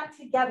all of that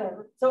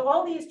together, so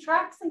all these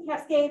tracks and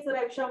cascades that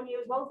I've shown you,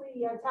 as well as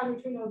the tau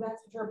neutrino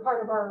events, which are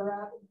part of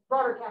our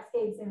broader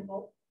cascade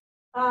sample,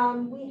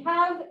 we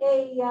have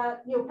a,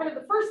 kind of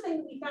the first thing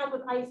that we found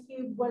with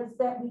IceCube was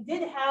that we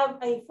did have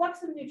a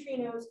flux of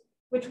neutrinos,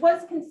 which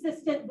was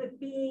consistent with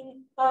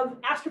being of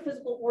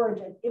astrophysical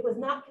origin. It was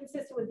not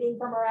consistent with being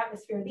from our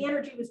atmosphere. The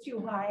energy was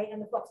too high and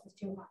the flux was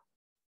too high.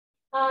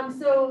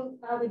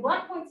 The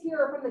black points here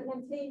are from the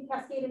contained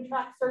cascade and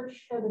track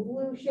search. The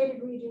blue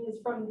shaded region is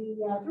from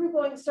the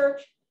through-going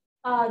search.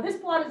 This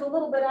plot is a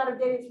little bit out of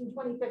date. It's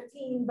from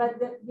 2015, but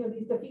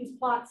these diffuse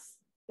plots,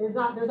 there's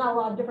not a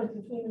lot of difference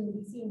between them to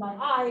be seen by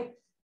eye.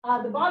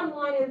 The bottom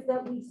line is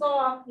that we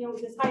saw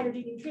this high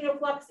energy neutrino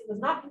flux. It was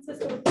not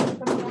consistent with coming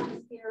from the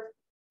atmosphere.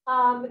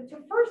 To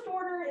first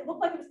order, it looked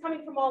like it was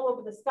coming from all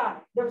over the sky.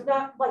 There was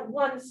not like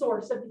one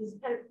source of these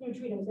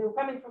neutrinos. They were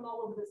coming from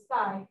all over the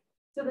sky.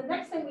 So the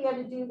next thing we had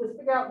to do was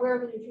figure out where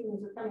the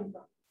neutrinos are coming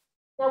from.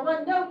 Now,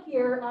 one note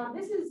here,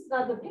 this is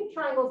the pink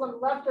triangles on the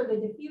left are the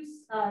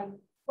diffuse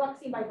flux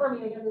seen by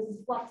Fermi. Again, this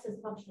is flux as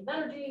a function of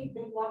energy,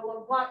 big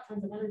log plot,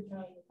 tons of energy,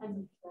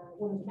 tons of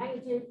orders of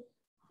magnitude.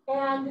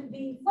 And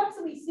the flux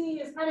that we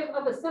see is kind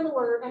of a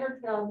similar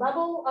energy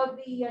level of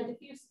the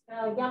diffuse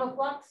gamma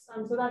flux.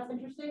 So that's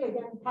interesting,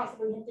 again,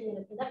 possibly hinting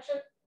at a connection.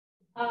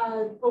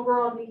 Over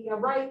on the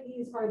right,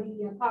 these are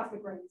the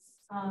cosmic rays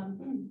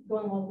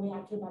going all the way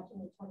out to about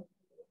 2020.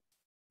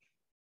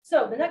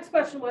 So the next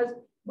question was,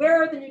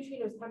 where are the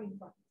neutrinos coming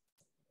from?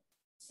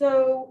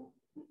 So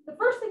the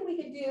first thing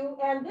we could do,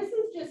 and this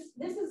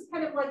is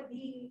kind of like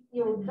the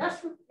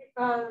best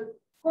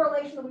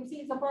correlation that we've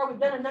seen so far. We've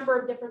done a number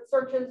of different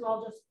searches.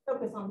 I'll just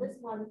focus on this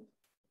one.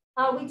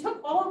 We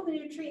took all of the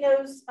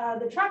neutrinos,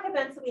 the track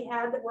events that we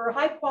had that were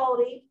high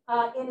quality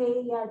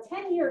in a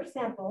 10-year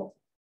sample,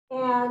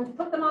 and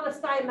put them on a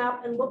sky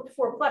map and looked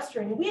for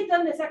clustering. We had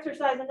done this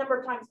exercise a number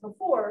of times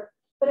before,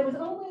 but it was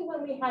only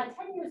when we had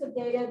 10 years of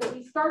data that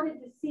we started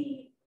to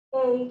see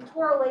a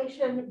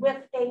correlation with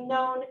a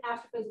known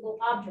astrophysical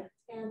object.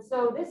 And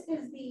so this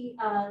is the,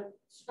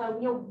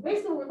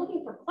 basically we're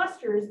looking for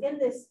clusters in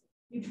this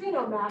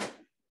neutrino map,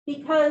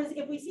 because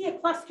if we see a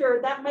cluster,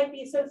 that might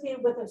be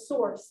associated with a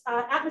source.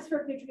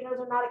 Atmospheric neutrinos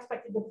are not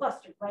expected to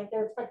cluster, right?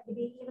 They're expected to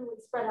be evenly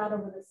spread out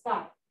over the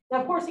sky.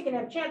 Now, of course, you can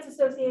have chance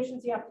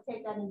associations. You have to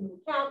take that into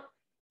account.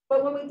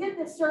 But when we did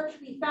this search,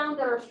 we found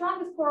that our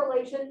strongest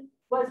correlation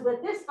was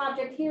with this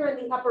object here in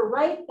the upper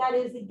right. That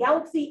is the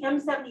galaxy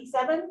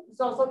M77.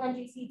 It's also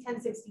NGC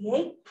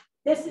 1068.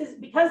 This is,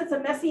 because it's a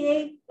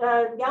Messier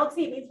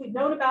galaxy, it means we've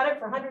known about it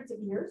for hundreds of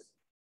years.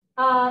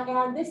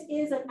 And this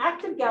is an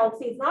active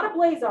galaxy. It's not a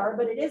blazar,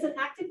 but it is an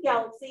active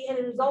galaxy, and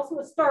it is also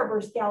a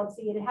starburst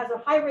galaxy, and it has a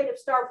high rate of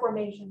star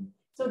formation.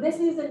 So this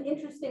is an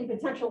interesting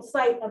potential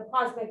site of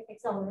cosmic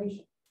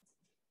acceleration.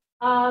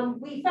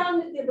 We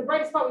found the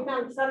brightest spot we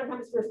found in the southern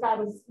hemisphere sky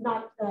was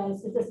not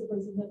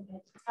statistically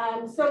significant.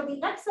 So the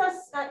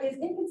excess is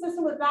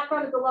inconsistent with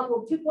background at the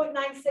level of 2.9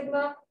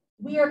 sigma.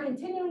 We are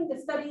continuing to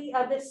study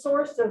this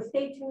source, so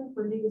stay tuned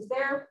for news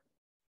there.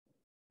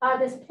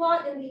 This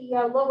plot in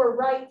the lower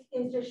right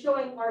is just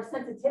showing our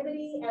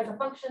sensitivity as a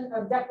function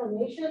of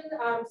declination.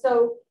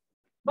 So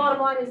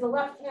bottom line is the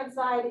left-hand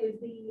side is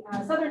the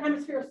southern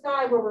hemisphere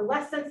sky, where we're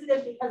less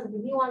sensitive because of the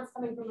muons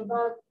coming from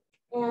above,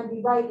 and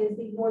the right is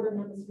the northern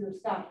hemisphere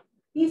sky.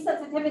 These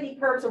sensitivity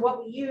curves are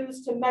what we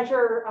use to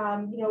measure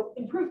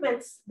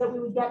improvements that we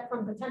would get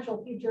from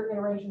potential future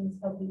iterations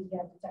of the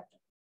detector.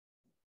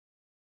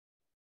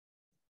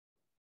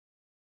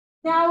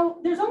 Now,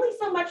 there's only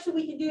so much that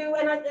we can do,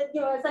 and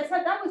as I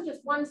said, that was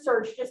just one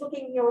search, just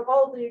looking at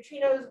all of the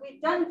neutrinos.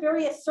 We've done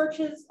various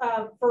searches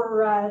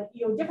for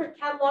different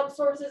catalog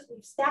sources.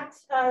 We've stacked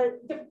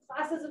different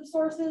classes of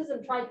sources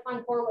and tried to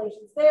find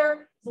correlations there.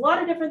 There's a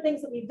lot of different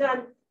things that we've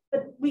done,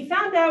 but we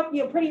found out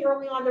pretty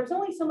early on there's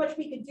only so much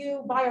we could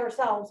do by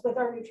ourselves with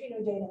our neutrino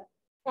data,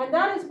 and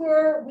that is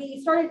where we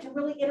started to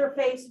really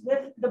interface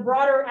with the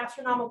broader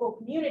astronomical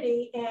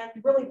community and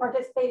really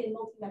participate in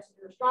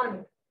multi-messenger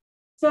astronomy.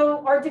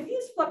 So our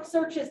diffuse flux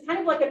search is kind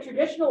of like a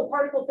traditional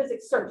particle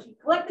physics search. You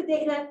collect the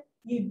data,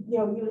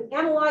 you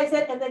analyze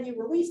it, and then you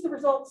release the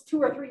results 2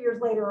 or 3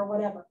 years later or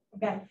whatever.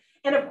 Okay.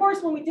 And of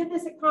course, when we did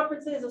this at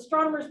conferences,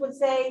 astronomers would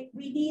say,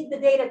 we need the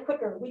data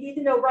quicker. We need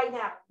to know right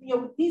now.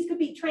 These could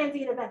be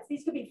transient events.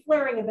 These could be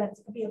flaring events.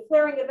 It could be a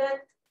flaring event.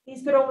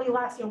 These could only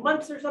last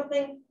months or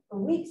something, or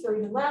weeks or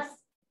even less.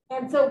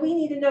 And so we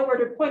need to know where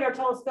to point our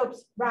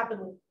telescopes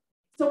rapidly.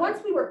 So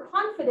once we were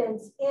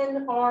confident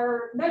in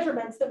our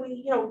measurements that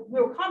we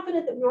were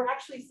confident that we were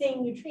actually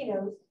seeing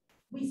neutrinos,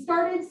 we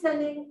started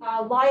sending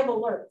live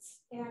alerts.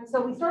 And so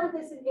we started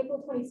this in April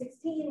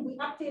 2016. We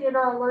updated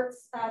our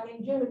alerts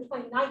in June of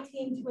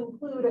 2019 to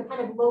include a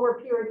kind of lower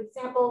purity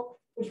sample,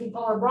 which we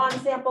call our bronze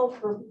sample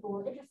for people who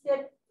are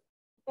interested.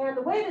 And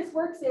the way this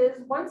works is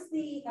once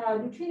the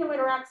neutrino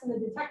interacts in the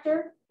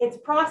detector, it's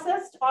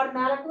processed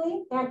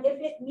automatically. And if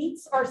it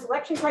meets our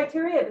selection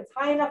criteria, if it's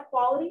high enough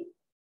quality,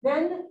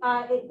 then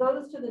it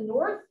goes to the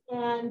north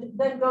and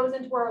then goes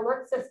into our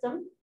alert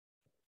system.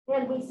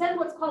 And we send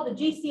what's called a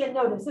GCN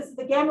notice. This is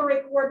the gamma ray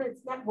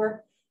coordinates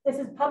network. This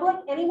is public.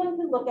 Anyone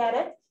can look at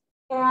it.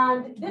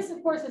 And this,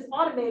 of course, is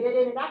automated,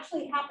 and it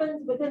actually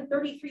happens within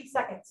 33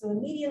 seconds. So the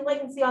median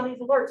latency on these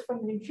alerts from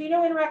the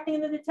neutrino interacting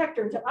in the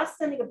detector to us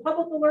sending a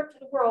public alert to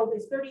the world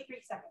is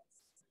 33 seconds.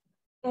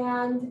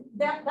 And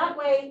that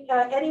way,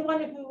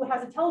 anyone who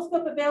has a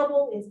telescope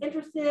available is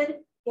interested.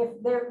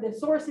 If the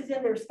source is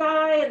in their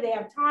sky and they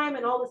have time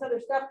and all this other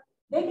stuff,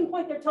 they can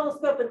point their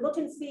telescope and look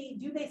and see,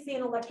 do they see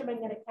an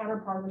electromagnetic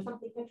counterpart or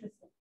something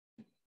interesting?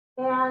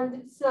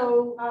 And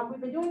so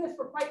we've been doing this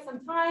for quite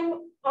some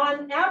time.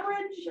 On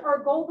average,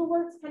 our gold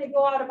alerts kind of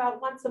go out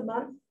about once a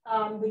month.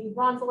 The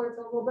bronze alerts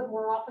are a little bit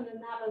more often than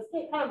that, but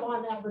it's kind of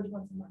on average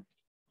once a month.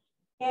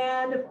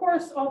 And of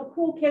course, all the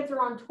cool kids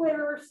are on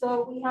Twitter.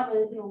 So we have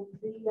the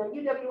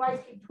UW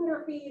IceCube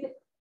Twitter feed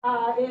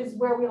is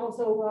where we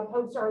also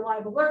post our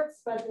live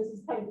alerts, but this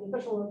is kind of the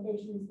official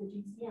location is the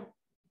GCN.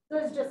 So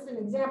this is just an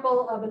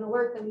example of an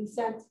alert that we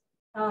sent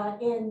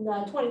in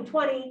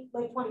 2020,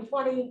 late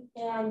 2020.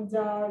 And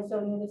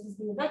so this is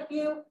the event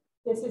view.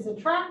 This is a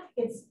track.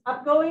 It's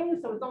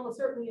upgoing, so it's almost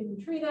certainly a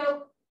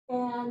neutrino.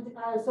 And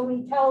so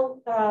we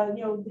tell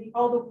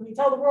we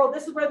tell the world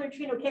this is where the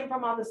neutrino came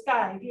from on the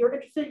sky. If you're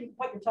interested, you can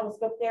point your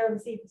telescope there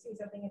and see if you see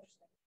something interesting.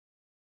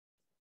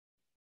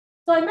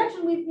 So I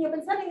mentioned we've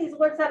been sending these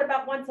alerts out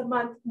about once a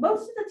month.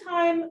 Most of the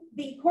time,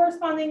 the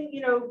corresponding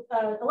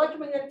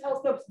electromagnetic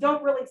telescopes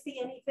don't really see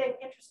anything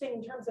interesting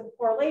in terms of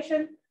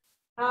correlation.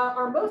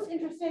 Our most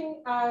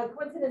interesting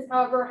coincidence,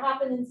 however,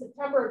 happened in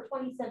September of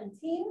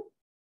 2017.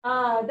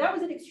 That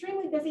was an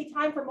extremely busy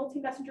time for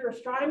multi-messenger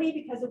astronomy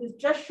because it was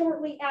just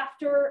shortly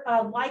after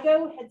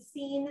LIGO had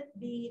seen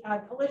the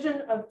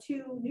collision of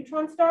 2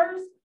 neutron stars.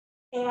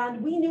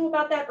 And we knew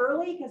about that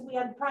early because we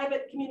had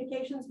private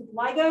communications with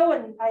LIGO,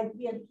 and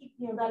we had to keep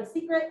that a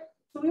secret.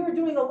 So we were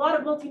doing a lot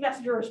of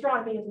multi-messenger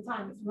astronomy at the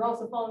time. So we're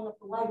also following up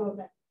the LIGO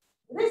event.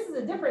 This is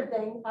a different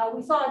thing.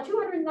 We saw a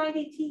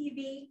 290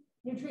 TeV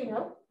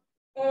neutrino.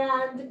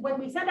 And when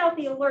we sent out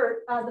the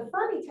alert, the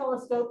Fermi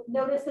telescope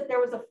noticed that there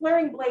was a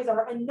flaring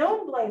blazar, a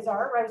known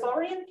blazar, right? It was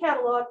already in the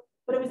catalog,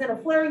 but it was in a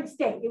flaring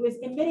state. It was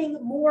emitting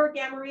more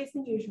gamma rays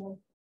than usual.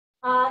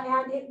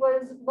 And it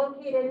was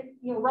located,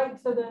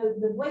 right, so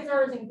the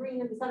blazar is in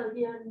green in the center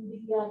here, and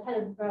the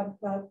kind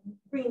of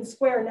green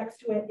square next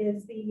to it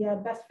is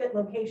the best fit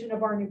location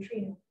of our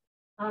neutrino.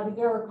 The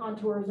error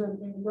contours are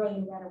in gray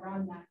and red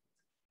around that.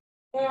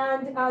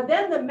 And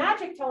then the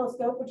MAGIC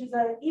telescope, which is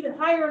an even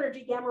higher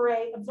energy gamma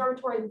ray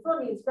observatory than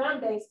Fermi, is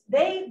ground-based.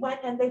 They went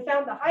and they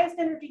found the highest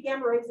energy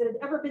gamma rays that had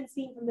ever been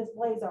seen from this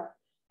blazar.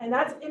 And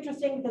that's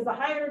interesting because the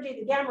higher energy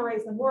the gamma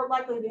rays, the more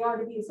likely they are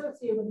to be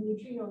associated with a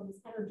neutrino in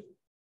this energy.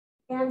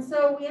 And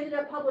so we ended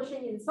up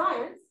publishing in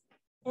Science.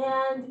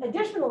 And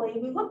additionally,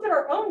 we looked at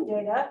our own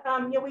data.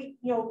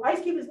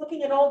 IceCube is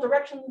looking in all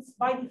directions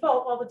by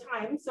default all the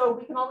time. So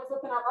we can always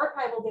look at our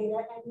archival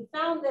data. And we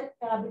found that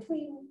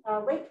between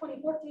late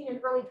 2014 and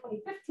early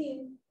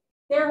 2015,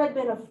 there had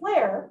been a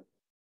flare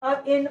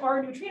in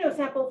our neutrino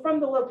sample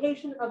from the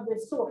location of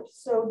this source.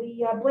 So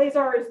the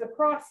blazar is the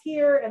cross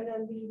here, and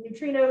then the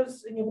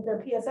neutrinos with their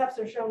PSFs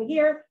are shown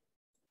here.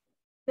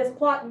 This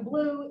plot in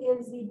blue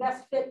is the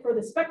best fit for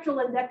the spectral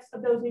index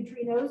of those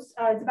neutrinos.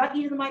 It's about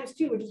e to the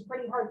 -2, which is a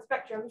pretty hard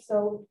spectrum.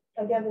 So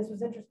again, this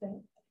was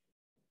interesting.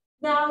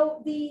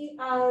 Now,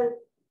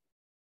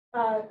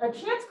 a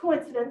chance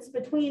coincidence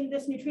between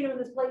this neutrino and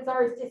this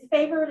blazar is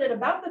disfavored at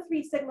about the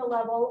 3 sigma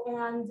level,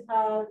 and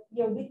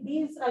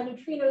these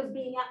neutrinos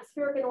being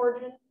atmospheric in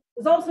origin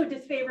was also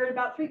disfavored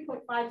about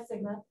 3.5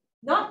 sigma.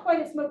 Not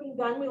quite a smoking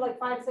gun. We like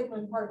 5 sigma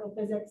in particle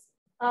physics.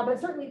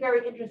 But certainly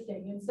very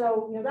interesting. And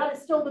so, that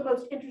is still the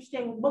most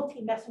interesting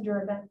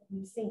multi-messenger event that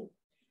we've seen.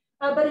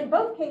 But in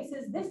both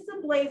cases, this is a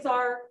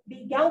blazar.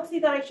 The galaxy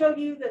that I showed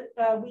you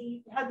that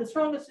we had the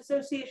strongest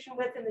association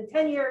with in the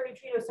 10-year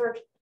neutrino search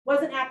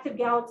was an active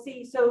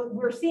galaxy. So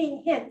we're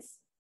seeing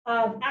hints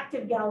of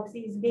active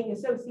galaxies being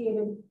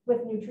associated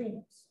with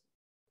neutrinos.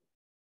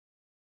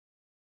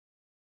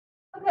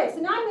 Okay, so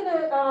now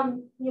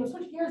I'm going to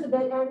switch gears a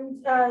bit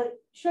and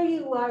show you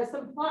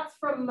some plots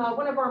from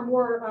one of our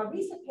more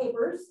recent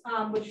papers,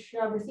 which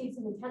received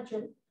some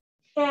attention.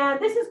 And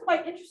this is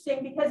quite interesting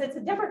because it's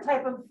a different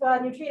type of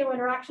neutrino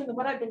interaction than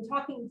what I've been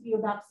talking to you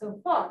about so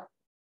far.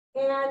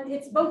 And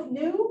it's both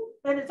new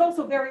and it's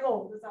also very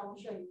old, as I will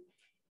show you.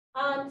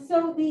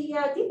 So the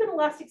deep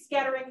inelastic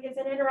scattering is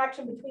an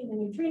interaction between the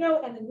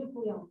neutrino and the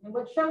nucleon. And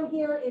what's shown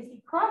here is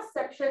the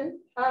cross-section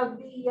of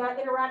the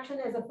interaction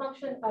as a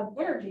function of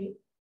energy.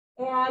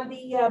 And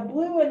the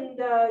blue and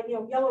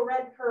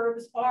yellow-red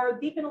curves are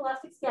deep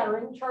inelastic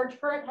scattering. Charge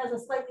current has a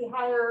slightly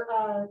higher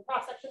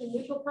cross-section than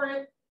neutral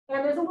current.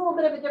 And there's a little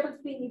bit of a difference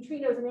between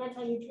neutrinos and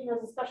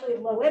antineutrinos, especially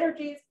at low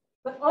energies.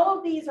 But all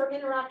of these are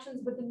interactions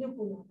with the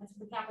nucleon. That's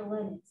what the capital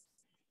N is.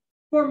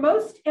 For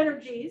most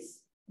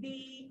energies,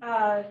 the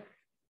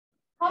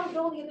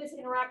probability of this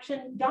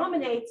interaction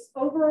dominates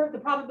over the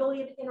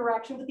probability of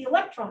interaction with the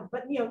electron.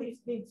 But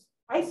these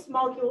ice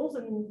molecules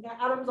and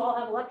atoms all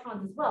have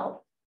electrons as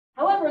well.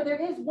 However, there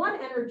is one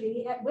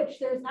energy at which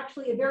there's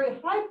actually a very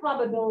high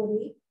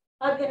probability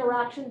of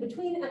interaction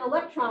between an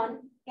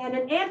electron and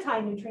an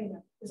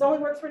antineutrino. This only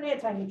works for an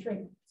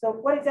antineutrino. So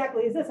what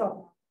exactly is this all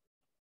about?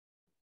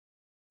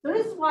 So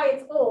this is why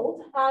it's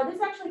old. This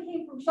actually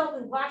came from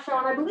Sheldon Glashow,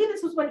 and I believe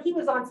this was when he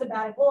was on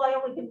sabbatical. I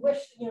only could wish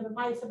that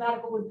my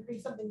sabbatical would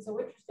produce something so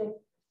interesting.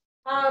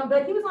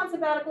 But he was on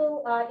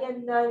sabbatical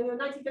in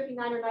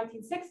 1959 or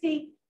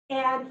 1960.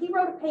 And he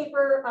wrote a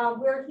paper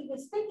where he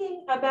was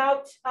thinking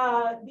about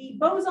the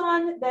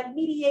boson that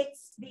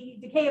mediates the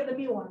decay of the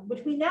muon,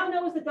 which we now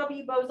know is the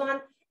W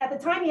boson. At the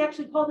time, he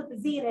actually called it the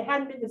Z, and it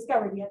hadn't been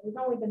discovered yet. It's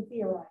only been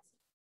theorized.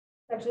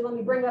 Actually, let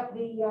me bring up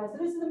the, so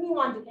this is the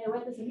muon decay,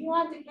 right? This is a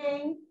muon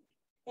decaying,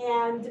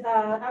 and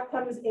out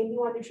comes a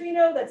muon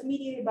neutrino that's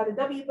mediated by the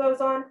W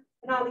boson.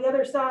 And on the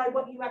other side,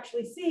 what you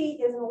actually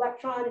see is an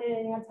electron and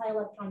an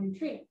anti-electron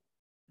neutrino.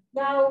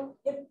 Now,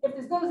 if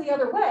this goes the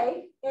other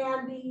way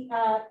and the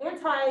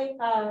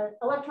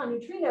anti-electron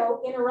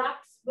neutrino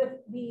interacts with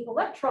the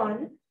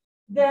electron,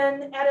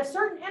 then at a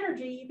certain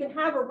energy, you can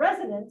have a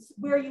resonance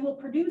where you will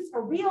produce a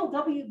real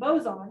W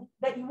boson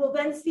that you will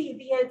then see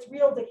via its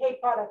real decay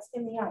products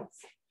in the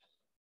ice.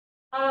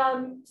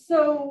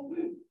 So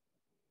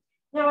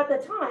now at the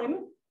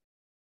time,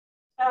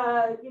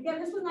 again,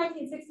 this was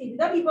 1960. The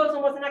W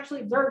boson wasn't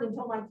actually observed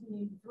until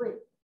 1983.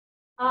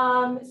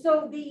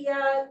 So the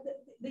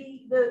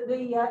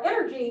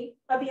energy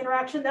of the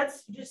interaction,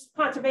 that's just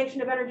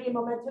conservation of energy and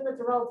momentum.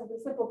 It's a relatively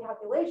simple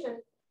calculation.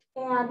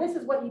 And this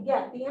is what you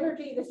get. The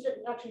energy, this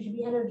actually should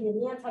be energy of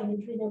the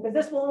antineutrino, because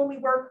this will only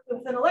work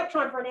with an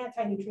electron for an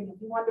antineutrino. If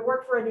you wanted to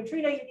work for a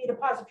neutrino, you need a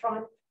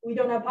positron. We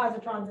don't have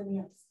positrons in the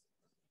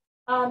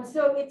ice.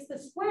 So it's the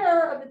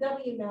square of the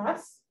W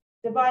mass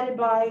divided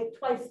by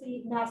twice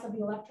the mass of the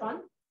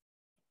electron.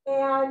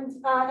 And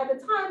at the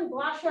time,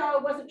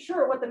 Glashow wasn't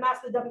sure what the mass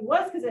of the W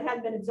was because it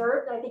hadn't been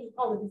observed. I think he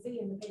called it a Z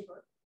in the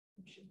paper,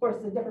 which of course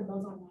is a different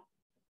boson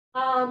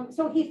now.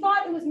 So he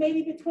thought it was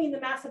maybe between the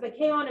mass of a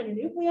kaon and a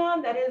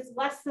nucleon, that is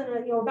less than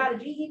about a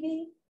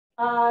GeV.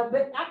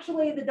 But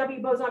actually, the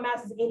W boson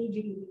mass is 80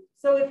 GeV.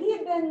 So if he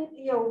had been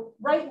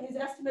right in his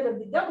estimate of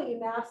the W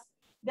mass,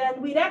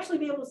 then we'd actually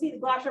be able to see the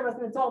Glashow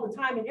resonance all the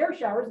time in air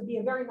showers. It'd be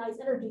a very nice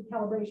energy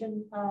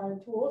calibration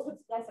tool. So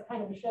that's a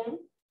kind of a shame.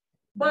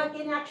 But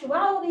in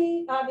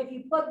actuality, if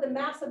you plug the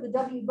mass of the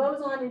W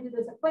boson into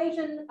this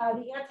equation,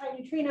 the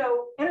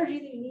antineutrino energy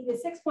that you need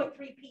is 6.3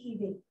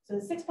 PeV. So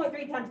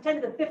 6.3 times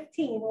 10 to the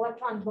 15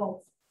 electron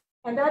volts.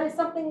 And that is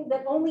something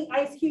that only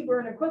IceCube or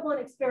an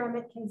equivalent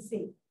experiment can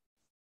see.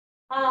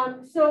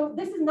 So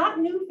this is not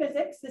new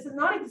physics. This is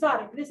not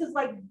exotic. This is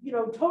like,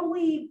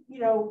 totally,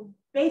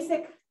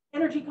 basic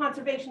energy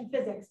conservation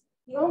physics.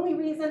 The only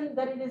reason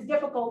that it is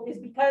difficult is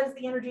because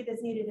the energy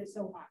that's needed is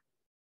so high.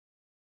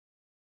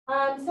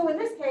 So in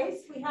this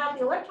case, we have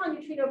the electron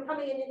neutrino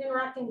coming in and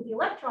interacting with the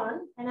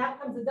electron, and out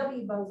comes the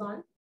W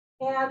boson.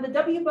 And the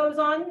W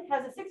boson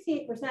has a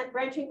 68%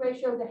 branching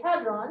ratio to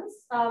hadrons.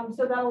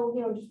 So that'll,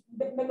 just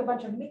make a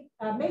bunch of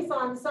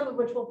mesons, some of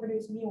which will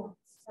produce muons.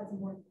 That's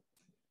important.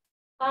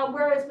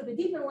 Whereas with the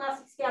deep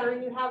inelastic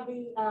scattering, you have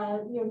the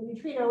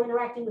neutrino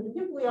interacting with the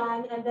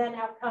nucleon, and then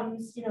out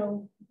comes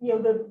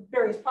the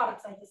various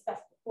products I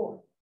discussed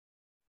before.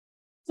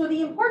 So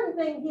the important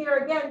thing here,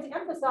 again, to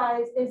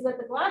emphasize is that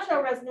the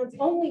Glashow resonance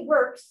only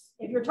works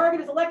if your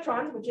target is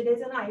electrons, which it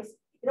is in ice.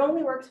 It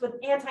only works with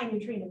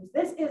antineutrinos.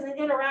 This is an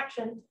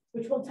interaction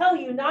which will tell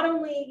you not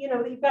only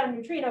that you've got a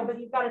neutrino, but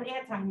you've got an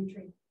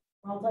antineutrino.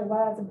 I'll tell you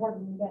why that's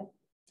important in a bit.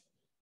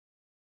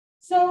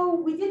 So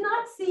we did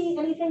not see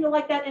anything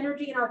like that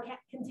energy in our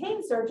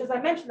contained search. As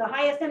I mentioned, the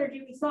highest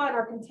energy we saw in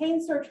our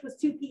contained search was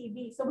 2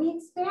 PeV. So we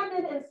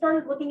expanded and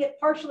started looking at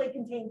partially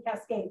contained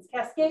cascades.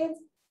 Cascades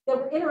that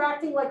were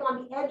interacting like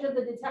on the edge of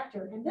the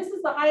detector. And this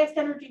is the highest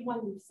energy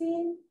one we've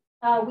seen.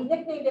 We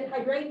nicknamed it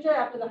hydrangea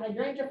after the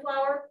hydrangea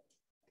flower.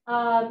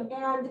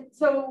 And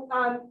so,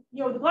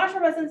 the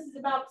Glashow resonance is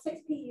about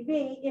 6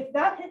 PeV. If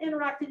that had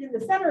interacted in the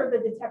center of the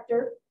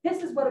detector,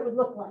 this is what it would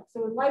look like.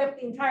 So it would light up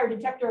the entire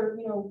detector,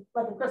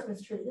 like a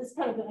Christmas tree. This is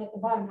kind of at the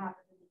bottom half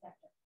of the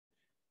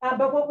detector.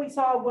 But what we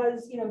saw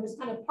was, this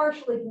kind of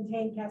partially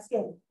contained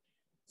cascade.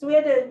 So we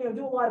had to,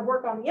 do a lot of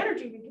work on the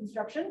energy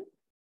reconstruction.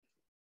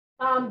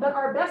 But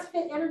our best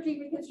fit energy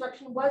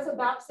reconstruction was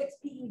about 6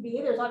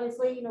 PeV. There's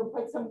obviously,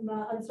 quite some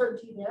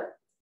uncertainty there.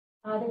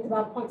 I think it's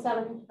about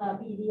 0.7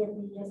 PeV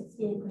and the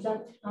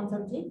 68%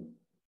 uncertainty.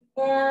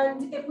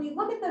 And if we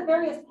look at the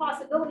various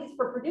possibilities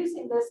for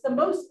producing this, the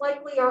most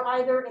likely are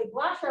either a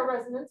Glashow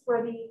resonance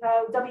where the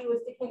W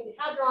is decaying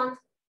to hadrons,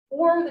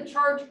 or the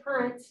charge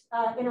current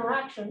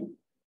interaction.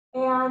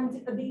 And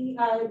the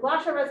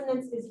Glashow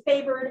resonance is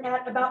favored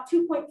at about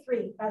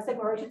 2.3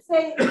 sigma, or I should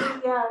say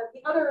the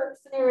other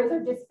scenarios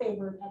are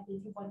disfavored at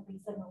the 2.3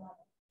 sigma level.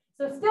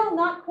 So still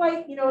not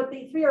quite, at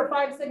the 3 or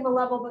 5 sigma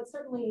level, but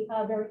certainly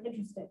very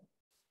interesting.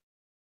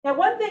 Now,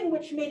 one thing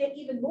which made it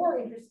even more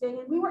interesting,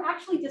 and we were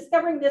actually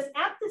discovering this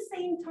at the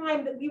same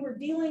time that we were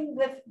dealing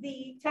with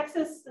the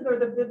Texas, or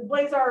the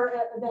blazar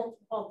event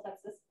called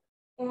Texas,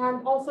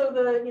 and also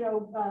the,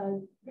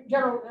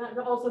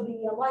 also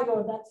the LIGO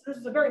event. So this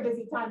was a very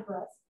busy time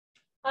for us.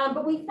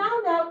 But we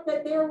found out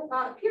that there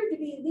appeared to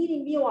be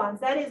leading muons,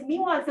 that is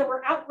muons that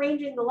were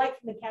outranging the light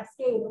from the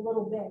cascade a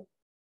little bit.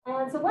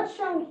 And so what's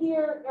shown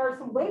here are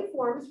some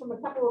waveforms from a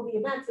couple of the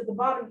events at the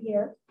bottom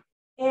here.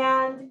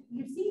 And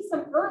you see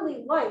some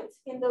early light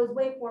in those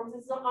waveforms.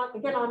 This is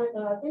again on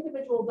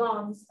individual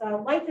DOMs,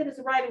 light that is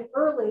arriving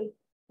early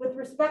with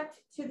respect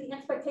to the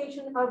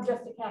expectation of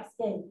just a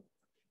cascade.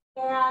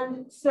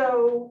 And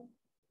so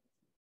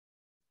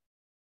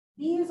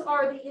these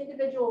are the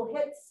individual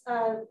hits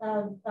as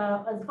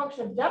a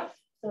function of depth.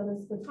 So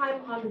this, the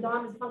time on the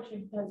DOM is a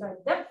function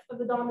of, depth of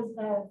the DOM is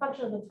a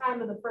function of the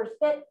time of the first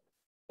hit.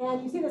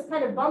 And you see this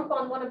kind of bump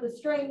on one of the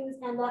strings,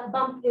 and that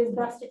bump is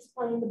best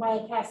explained by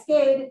a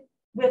cascade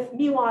with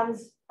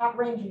muons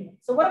outranging it.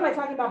 So what am I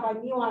talking about by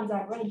muons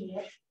outranging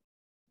it?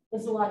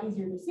 This is a lot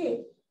easier to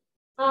see.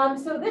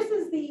 So this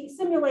is the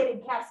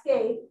simulated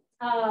cascade.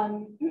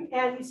 And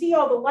you see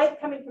all the light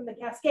coming from the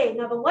cascade.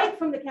 Now the light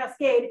from the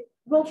cascade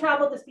will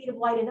travel at the speed of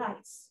light in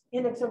ice.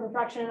 Index of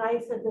refraction in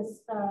ice at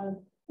this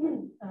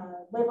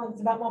wavelength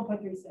is about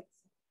 1.36.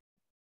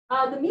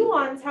 The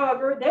muons,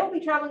 however, they will be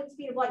traveling at the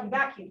speed of light in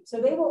vacuum.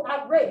 So they will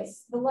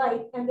outrace the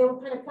light and they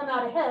will kind of come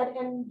out ahead.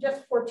 And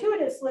just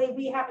fortuitously,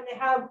 we happen to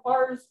have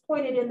ours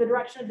pointed in the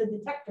direction of the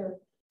detector.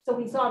 So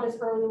we saw this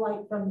early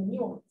light from the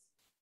muons.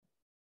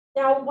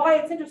 Now, why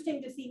it's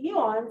interesting to see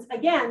muons,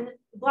 again,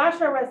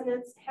 Glashow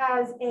resonance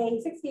has a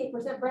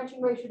 68%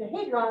 branching ratio to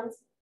hadrons,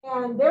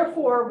 and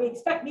therefore we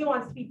expect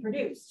muons to be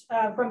produced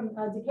from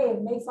decay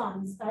of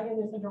mesons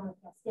in this hadronic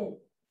cascade.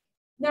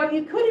 Now,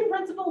 you could, in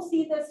principle,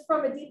 see this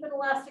from a deep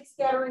inelastic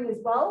scattering as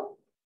well,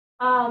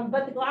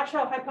 but the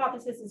Glashow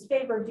hypothesis is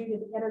favored due to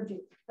the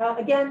energy.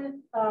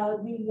 Again,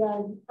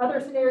 the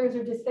other scenarios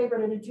are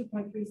disfavored at a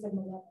 2.3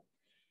 sigma level.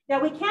 Now,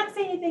 we can't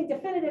say anything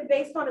definitive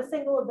based on a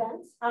single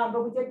event,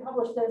 but we did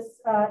publish this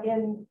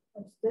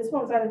this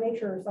one was out of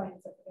Nature or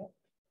Science, I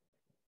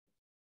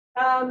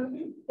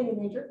forget. In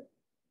Nature.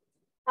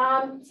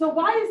 So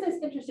why is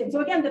this interesting?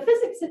 So again, the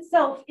physics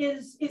itself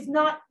is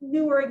not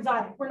new or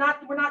exotic. We're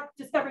not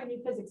discovering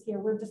new physics here.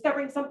 We're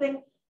discovering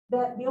something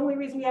that the only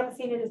reason we haven't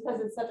seen it is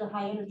because it's such a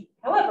high energy.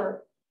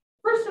 However,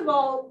 first of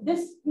all,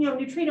 this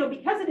neutrino,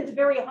 because it is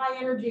very high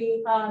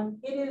energy,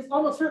 it is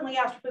almost certainly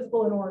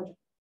astrophysical in origin.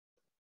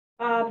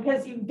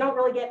 Because you don't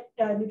really get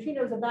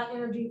neutrinos of that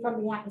energy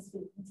from the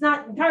atmosphere. It's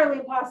not entirely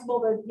impossible,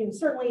 but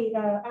certainly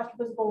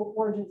astrophysical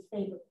origin is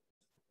favored.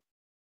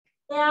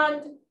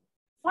 And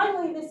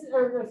Finally, this is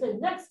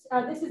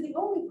the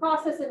only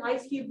process in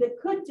IceCube that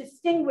could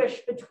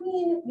distinguish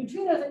between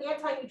neutrinos and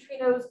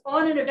antineutrinos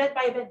on an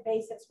event-by-event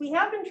basis. We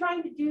have been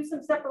trying to do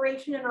some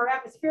separation in our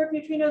atmospheric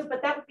neutrinos,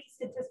 but that would be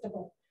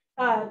statistical,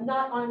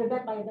 not on an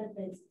event-by-event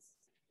basis.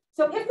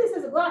 So if this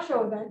is a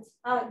Glashow event,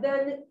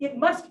 then it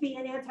must be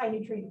an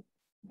antineutrino.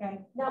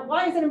 Okay. Now,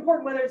 why is it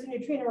important whether it's a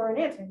neutrino or an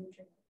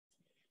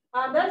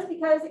antineutrino? That is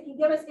because it can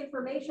give us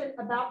information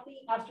about the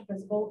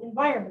astrophysical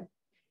environment.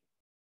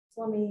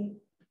 So let me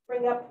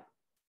bring up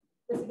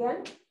this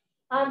again.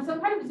 So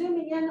kind of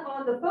zooming in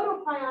on the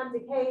photopion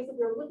decays that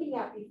we were looking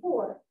at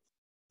before.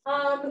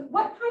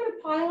 What kind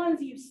of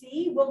pions you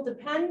see will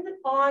depend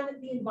on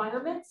the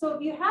environment. So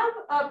if you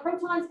have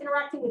protons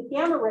interacting with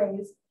gamma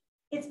rays,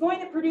 it's going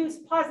to produce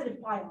positive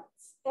pions.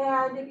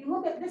 And if you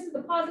look at, this is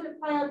the positive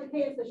pion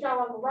decay, it's the shell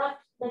on the left,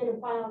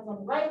 negative pions on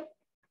the right.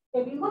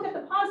 If you look at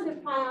the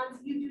positive pions,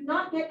 you do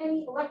not get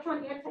any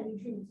electron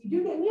antineutrinos. You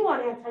do get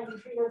muon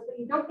antineutrinos, but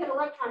you don't get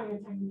electron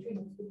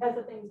antineutrinos because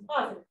the thing is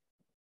positive.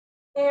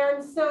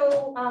 And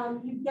so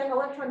you get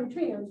electron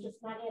neutrinos, just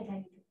not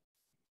antineutrinos.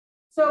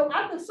 So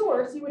at the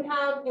source, you would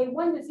have a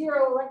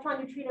 1:0 electron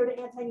neutrino to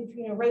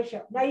antineutrino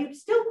ratio. Now you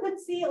still could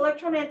see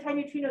electron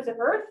antineutrinos at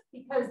Earth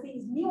because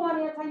these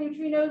muon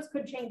antineutrinos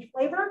could change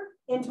flavor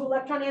into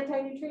electron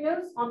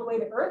antineutrinos on the way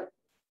to Earth.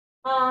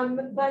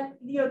 But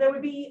they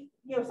would be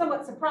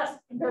somewhat suppressed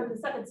compared to the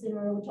second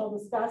scenario, which I'll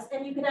discuss.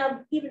 And you can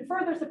have even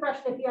further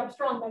suppression if you have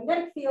strong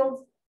magnetic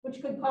fields,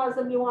 which could cause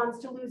the muons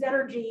to lose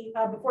energy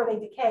before they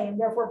decay and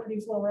therefore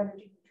produce lower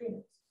energy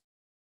neutrinos.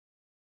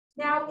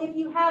 Now, if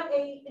you have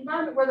an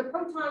environment where the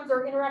protons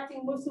are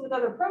interacting mostly with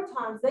other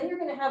protons, then you're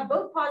going to have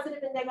both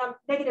positive and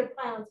negative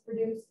pions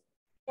produced.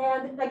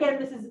 And again,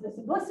 this is a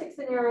simplistic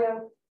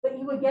scenario, but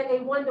you would get a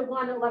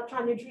 1:1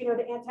 electron neutrino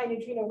to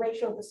antineutrino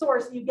ratio at the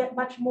source. You get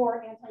much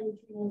more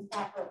antineutrinos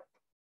at Earth.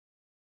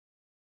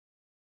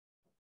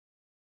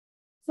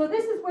 So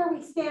this is where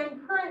we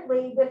stand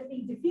currently with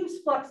the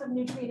diffuse flux of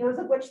neutrinos,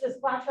 of which this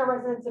Glashow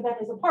resonance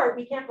event is a part.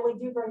 We can't really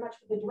do very much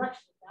with the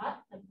direction of that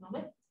at the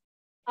moment.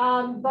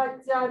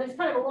 But there's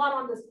kind of a lot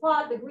on this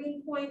plot. The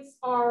green points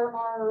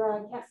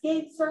are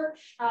cascade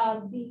search.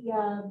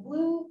 The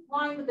blue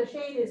line with the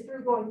shade is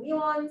through-going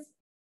muons.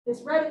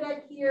 This red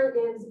event here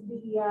is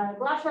the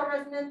Glashow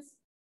resonance.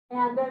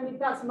 And then we've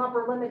got some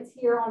upper limits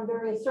here on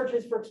various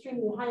searches for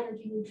extremely high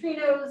energy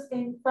neutrinos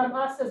from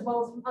us, as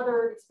well as from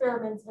other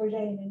experiments, Auger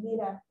and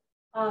Anita,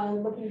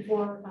 looking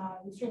for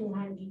extremely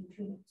high energy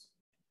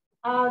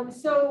neutrinos.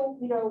 So,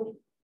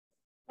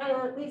 kind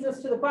of leads us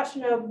to the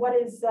question of what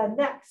is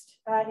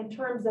next in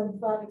terms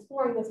of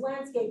exploring this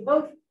landscape,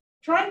 both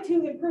trying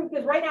to improve,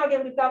 because right now,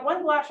 again, we've got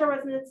one Glashow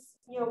resonance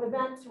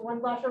event, one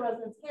Glashow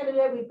resonance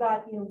candidate. We've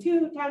got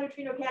 2 tau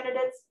neutrino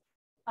candidates.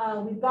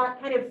 We've got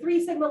kind of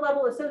 3 sigma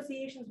level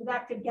associations with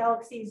active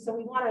galaxies, so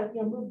we want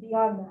to move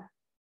beyond that.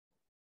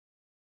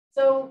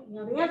 So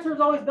the answer is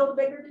always build a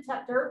bigger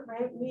detector,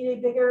 right? We need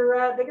a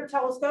bigger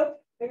telescope,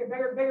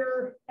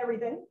 bigger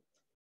everything.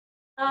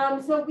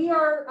 So we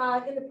are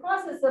in the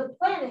process of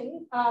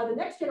planning the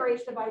next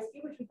generation of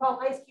IceCube, which we call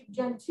IceCube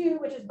Gen 2,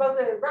 which is both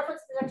a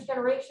reference to the next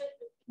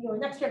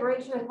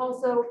generation, and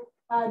also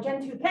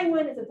Gen 2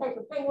 penguin is a type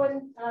of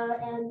penguin,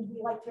 and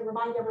we like to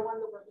remind everyone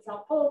that we're at the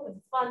South Pole because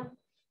it's fun.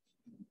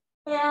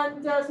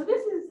 And so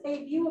this is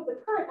a view of the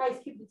current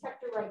IceCube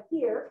detector right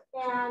here,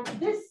 and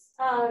this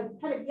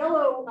kind of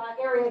yellow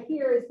area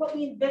here is what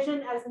we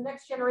envision as the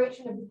next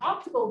generation of the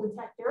optical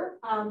detector.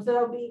 So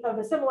that'll be of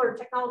a similar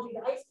technology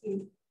to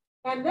IceCube.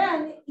 And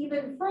then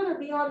even further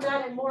beyond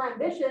that and more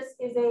ambitious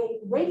is a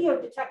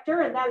radio detector,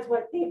 and that is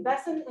what Dave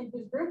Besson and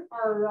his group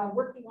are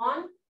working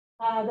on.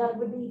 That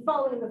would be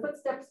following the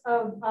footsteps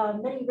of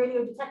many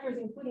radio detectors,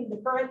 including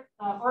the current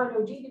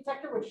RNOG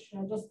detector, which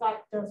just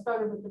got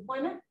started with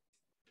deployment.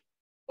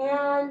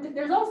 And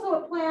there's also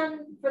a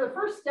plan for the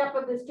first step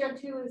of this Gen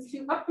 2 is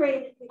to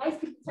upgrade the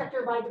IceCube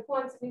detector by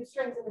deploying some new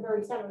strings in the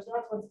very center. So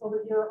that's what's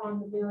over here on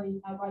the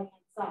very right-hand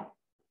side.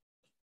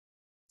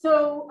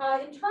 So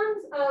in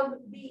terms of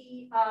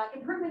the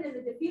improvement in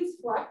the diffuse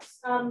flux,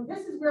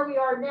 this is where we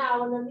are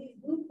now. And then these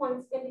blue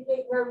points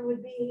indicate where we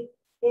would be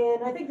in,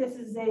 I think this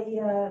is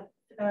a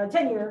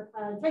 10 years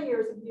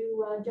of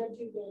new Gen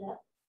 2 data.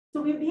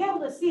 So we'd be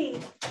able to see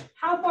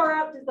how far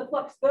out does the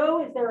flux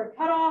go? Is there a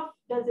cutoff?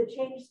 Does it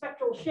change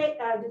spectral shape?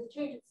 Does it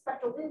change its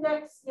spectral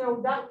index?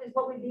 That is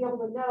what we'd be able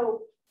to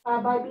know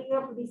by being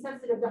able to be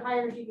sensitive to high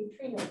energy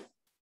neutrinos.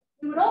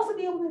 We would also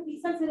be able to be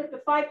sensitive to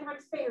 5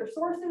 times fainter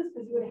sources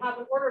because you would have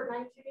an order of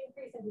magnitude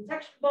increase in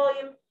detection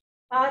volume.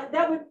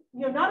 That would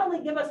not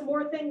only give us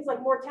more things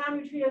like more tau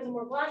neutrinos and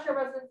more Glashow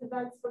resonance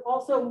events, but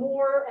also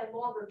more and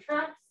longer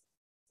tracks.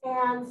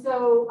 And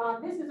so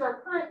this is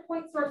our current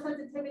point source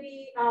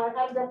sensitivity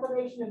at a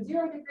declination of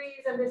 0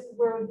 degrees, and this is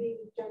where it would be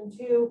Gen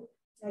 2.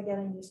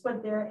 Again, you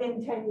split there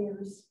in 10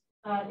 years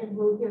in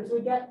blue here. So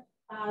we get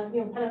kind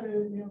of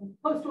a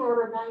close to an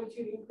order of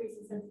magnitude increase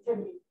in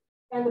sensitivity.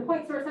 And the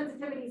point source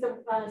sensitivities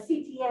of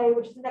CTA,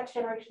 which is the next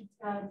generation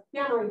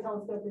gamma ray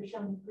telescope, is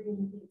shown in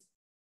green.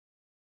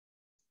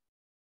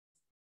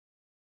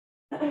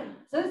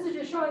 So this is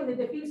just showing the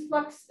diffuse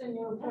flux in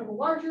kind of a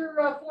larger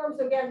form.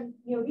 So again,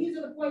 these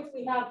are the points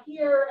we have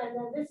here, and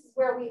then this is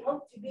where we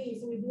hope to be.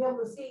 So we'd be able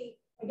to see,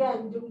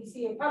 again, do we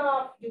see a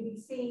cutoff? Do we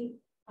see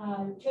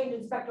change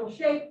in spectral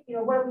shape?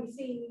 What do we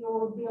see?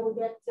 We'll be able to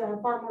get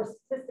far more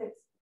statistics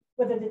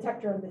with a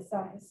detector of this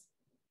size.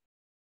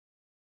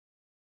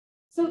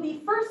 So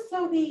the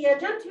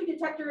Gen 2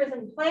 detector is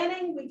in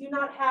planning. We do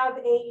not have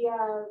we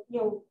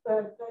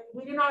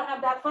do not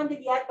have that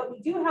funded yet, but we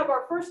do have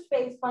our first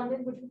phase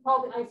funded, which we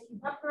call the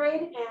IceCube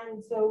upgrade.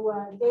 And so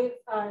Dave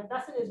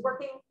Besson is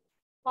working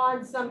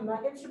on some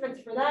instruments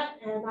for that,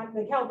 and I'm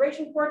the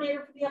calibration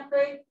coordinator for the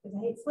upgrade because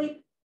I hate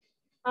sleep.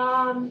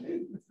 So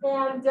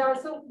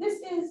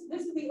this is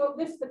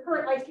the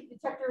current IceCube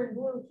detector in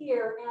blue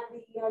here,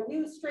 and the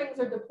new strings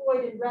are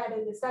deployed in red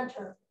in the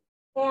center.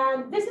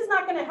 And this is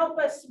not going to help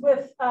us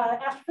with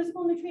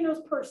astrophysical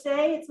neutrinos per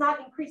se. It's not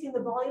increasing the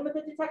volume of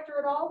the detector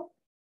at all,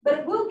 but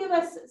it will give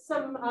us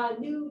some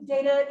new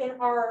data in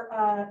our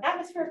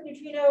atmospheric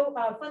neutrino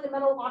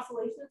fundamental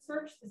oscillation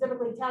search,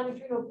 specifically tau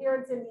neutrino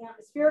appearance in the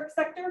atmospheric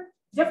sector,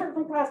 different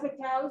from cosmic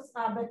taus,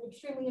 but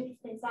extremely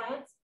interesting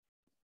science.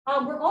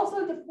 We're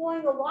also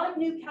deploying a lot of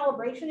new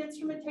calibration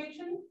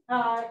instrumentation,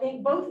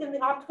 both in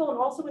the optical and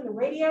also in the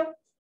radio.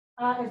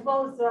 As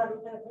well as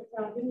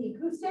in the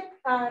acoustic,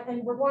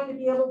 and we're going to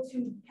be able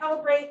to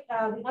calibrate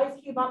the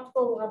IceCube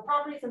optical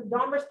properties and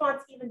DOM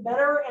response even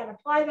better and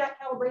apply that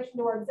calibration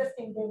to our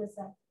existing data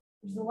set,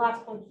 which is the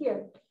last point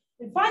here.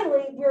 And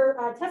finally, we're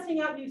testing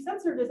out new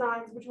sensor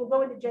designs, which will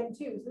go into Gen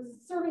 2. So this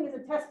is serving as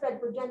a test bed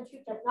for Gen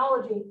 2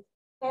 technology.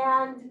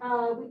 And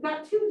we've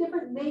got two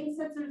different main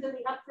sensors in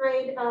the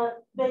upgrade.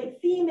 The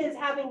theme is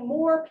having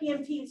more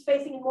PMTs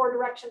facing in more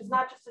directions,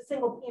 not just a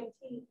single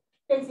PMT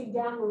facing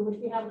downward, which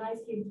we have in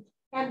IceCube.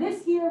 And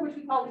this here, which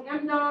we call the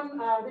MDOM,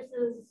 this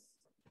is,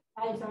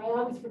 I'm sorry, I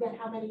always forget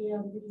how many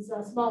of these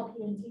small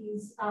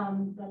PMTs,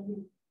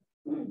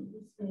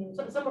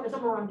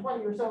 somewhere around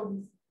 20 or so,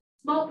 these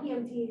small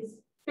PMTs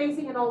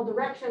facing in all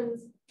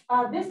directions.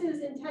 This is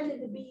intended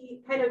to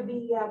be kind of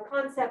the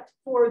concept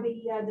for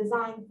the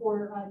design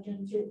for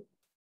Gen 2.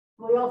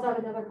 We also have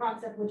another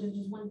concept, which is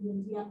just one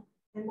PMT up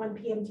and one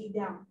PMT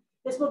down.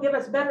 This will give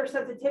us better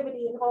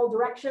sensitivity in all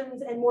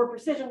directions and more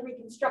precision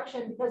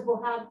reconstruction because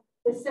we'll have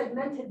the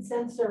segmented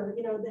sensor,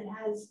 that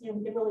has, we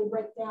can really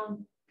break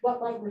down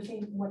what light we're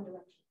seeing from what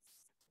directions.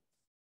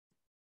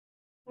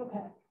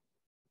 Okay.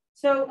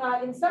 So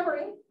in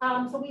summary,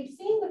 so we've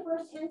seen the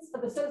first hints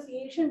of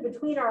association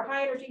between our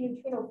high energy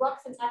neutrino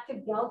flux and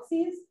active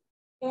galaxies.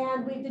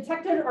 And we've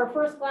detected our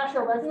first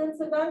glacial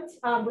resonance event,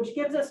 which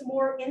gives us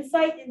more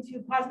insight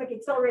into cosmic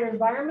accelerator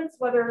environments,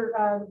 whether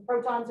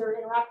protons are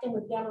interacting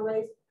with gamma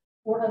rays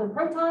or other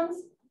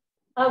protons.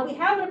 We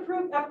have an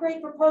approved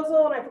upgrade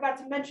proposal, and I forgot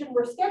to mention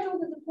we're scheduled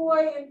to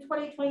deploy in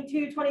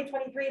 2022,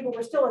 2023, but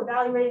we're still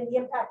evaluating the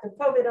impact of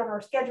COVID on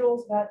our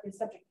schedules. That is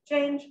subject to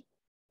change.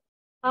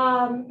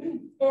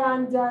 But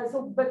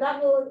that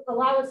will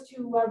allow us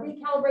to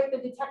recalibrate the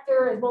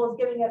detector as well as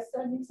giving us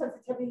a new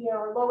sensitivity in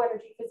our low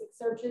energy physics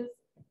searches.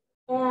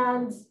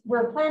 And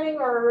we're planning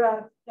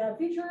our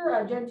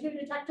future Gen 2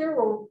 detector.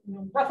 We're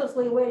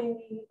breathlessly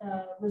awaiting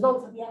the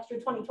results of the Extra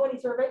 2020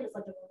 survey, just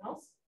like everyone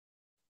else.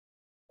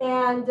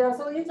 And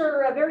so these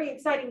are very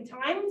exciting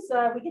times.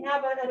 We can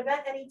have an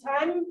event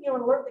anytime, an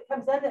alert that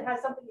comes in that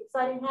has something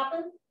exciting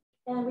happen.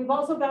 And we've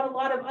also got a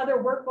lot of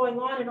other work going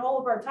on in all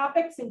of our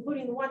topics,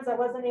 including the ones I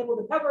wasn't able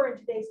to cover in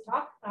today's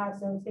talk.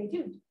 So stay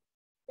tuned.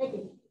 Thank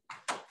you.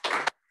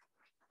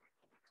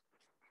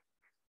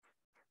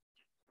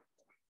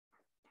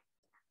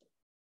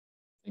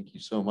 Thank you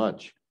so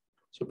much.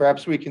 So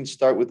perhaps we can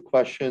start with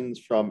questions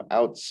from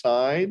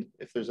outside.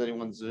 If there's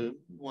anyone Zoom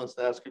who wants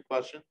to ask a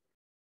question.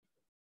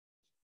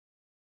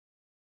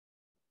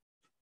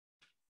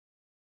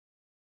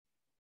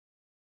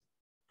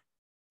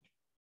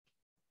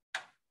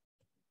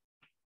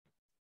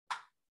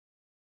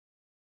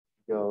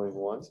 Going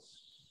once.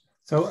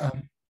 So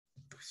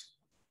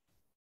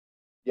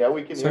yeah,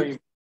 we can hear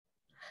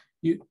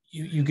you.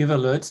 You give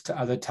alerts to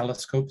other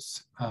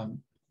telescopes.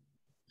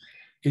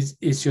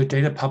 Is your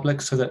data public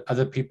so that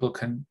other people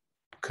can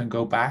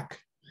go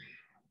back?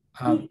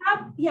 We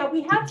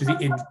have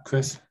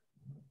Chris?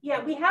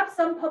 Yeah, we have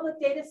some public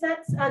data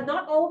sets.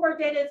 Not all of our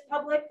data is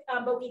public,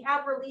 but we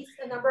have released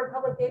a number of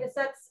public data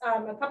sets,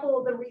 a couple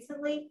of them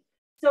recently.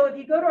 So if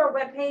you go to our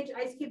webpage,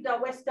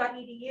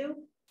 icecube.west.edu,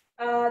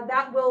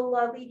 that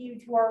will lead you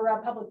to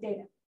our public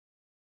data.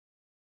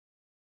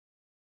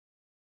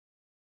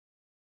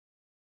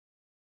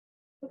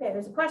 Okay,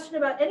 there's a question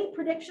about any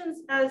predictions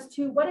as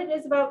to what it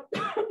is about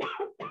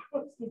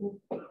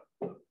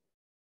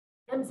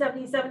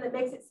M77 that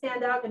makes it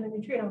stand out in the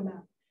neutrino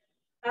map.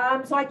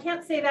 So I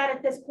can't say that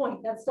at this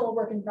point. That's still a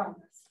work in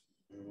progress.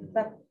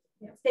 But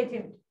yeah, stay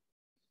tuned.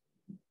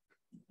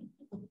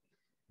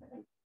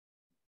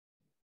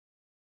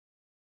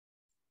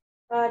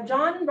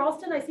 John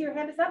Ralston, I see your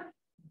hand is up.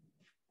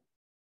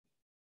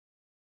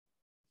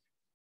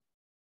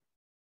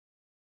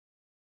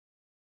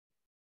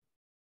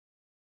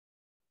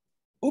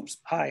 Oops,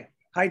 hi,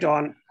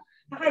 Dawn.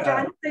 Hi,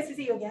 John. Nice to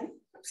see you again.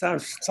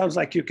 Sounds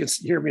like you can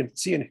hear me and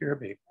see and hear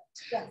me.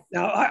 Yes.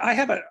 Now I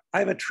have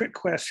a trick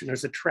question.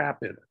 There's a trap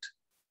in it.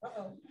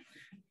 Uh-oh.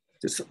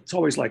 It's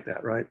always like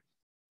that, right?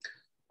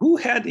 Who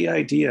had the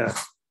idea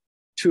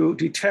to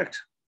detect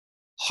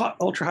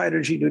ultra high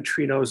energy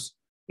neutrinos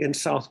in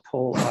South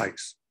Pole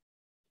ice?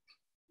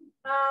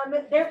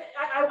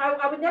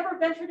 I would never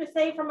venture to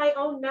say from my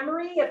own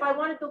memory. If I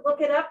wanted to look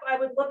it up, I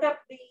would look up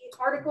the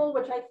article,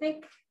 which I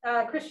think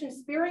Christian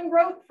Spearing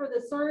wrote for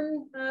the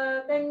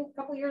CERN thing a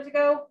couple years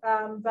ago.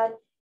 But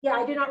yeah,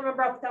 I do not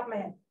remember off the top of my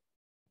head.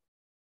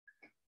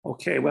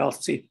 Okay, well,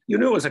 see, you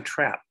knew it was a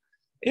trap.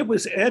 It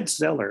was Ed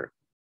Zeller,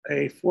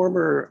 a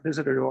former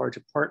visitor to our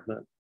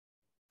department.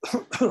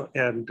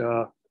 And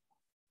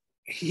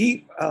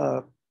he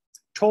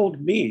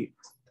told me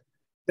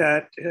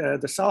that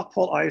the South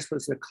Pole ice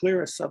was the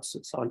clearest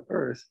substance on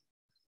Earth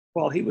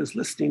while he was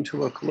listening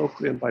to a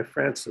colloquium by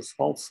Francis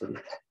Halson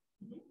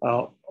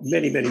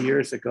many, many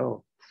years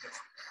ago.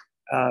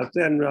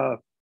 Then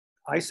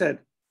I said,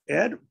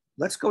 Ed,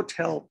 let's go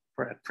tell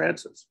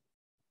Francis.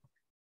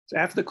 So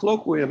after the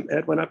colloquium,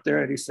 Ed went up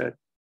there and he said,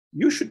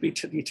 you should be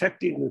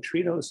detecting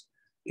neutrinos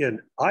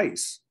in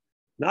ice,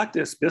 not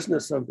this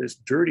business of this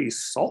dirty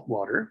salt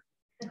water,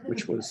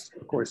 which was,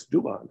 of course,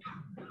 Dubon.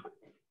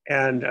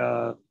 And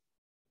a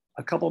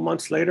couple of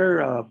months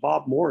later,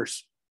 Bob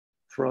Morse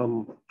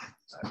from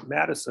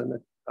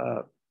Madison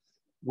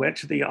went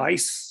to the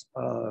ice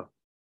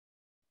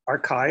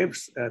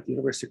archives at the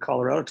University of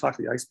Colorado, talked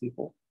to the ice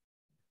people,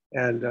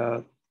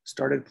 and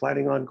started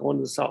planning on going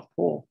to the South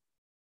Pole.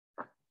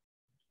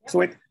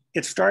 So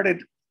it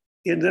started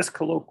in this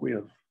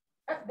colloquium,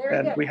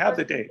 and we have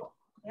the date.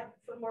 Yep,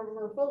 so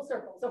we're full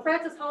circle. So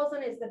Francis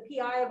Halson is the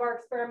PI of our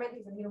experiment.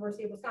 He's at the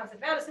University of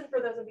Wisconsin-Madison, for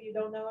those of you who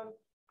don't know him.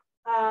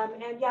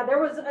 And yeah, there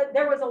was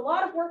a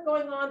lot of work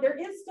going on. There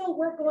is still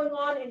work going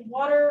on in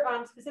water,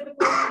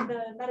 specifically in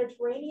the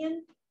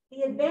Mediterranean.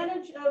 The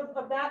advantage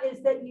of that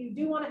is that you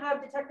do want to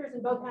have detectors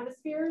in both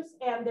hemispheres,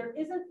 and there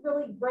isn't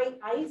really great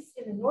ice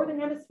in the northern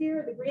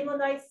hemisphere. The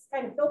Greenland ice is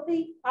kind of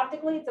filthy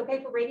optically. It's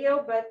okay for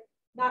radio, but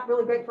not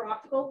really great for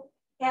optical.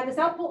 And the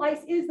South Pole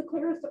ice is the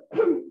clearest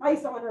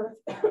ice on Earth.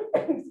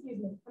 Excuse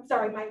me. I'm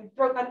sorry, my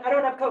throat. I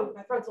don't have COVID.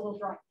 My throat's a little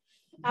dry.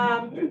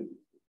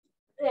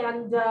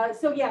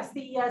 So yes,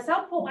 the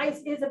South Pole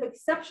ice is of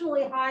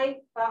exceptionally high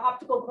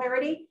optical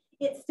clarity.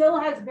 It still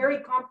has very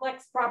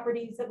complex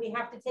properties that we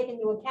have to take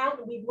into account.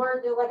 And we've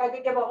learned that, like, I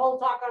could give a whole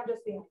talk on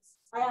just the ice.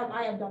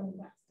 I have done the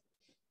best.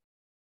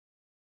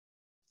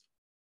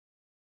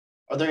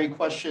 Are there any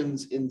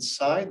questions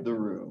inside the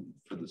room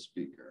for the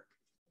speaker?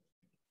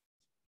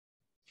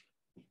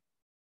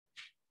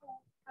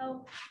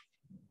 Oh,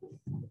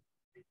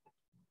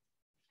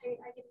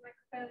 I get the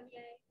microphone,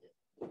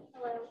 yay.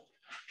 Hello.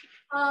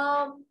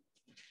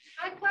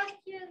 My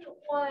question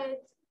was,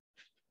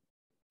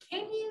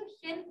 can you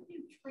sense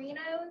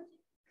neutrinos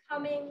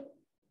coming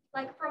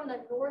like from the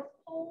North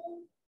Pole?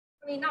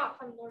 I mean, not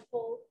from the North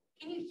Pole.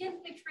 Can you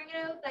sense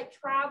neutrinos that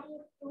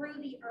travel through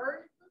the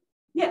Earth?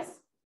 Yes.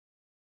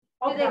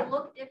 Do they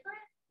look different?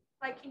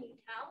 Like, can you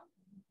tell?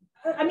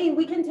 I mean,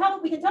 we can tell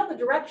the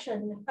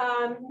direction.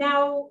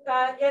 Now,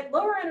 at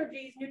lower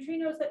energies,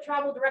 neutrinos that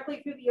travel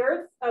directly through the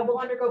Earth will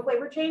undergo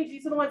flavor change.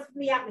 These are the ones from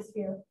the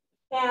atmosphere.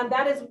 And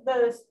that is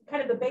the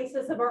kind of the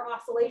basis of our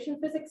oscillation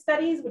physics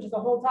studies, which is a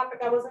whole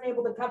topic I wasn't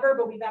able to cover,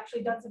 but we've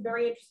actually done some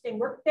very interesting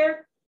work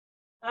there.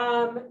 For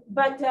an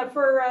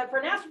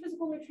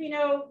astrophysical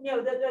neutrino, you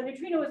know, the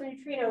neutrino is a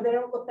neutrino. They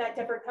don't look that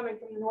different coming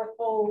from the North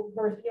Pole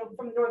versus, you know,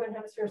 from the Northern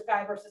Hemisphere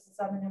sky versus the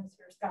Southern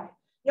Hemisphere sky.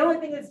 The only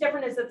thing that's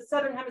different is that the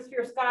Southern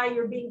Hemisphere sky,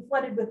 you're being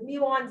flooded with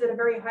muons at a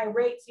very high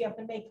rate, so you have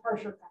to make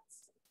harsher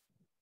cuts.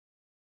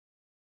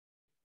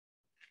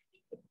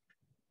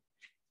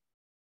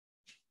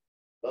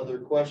 Other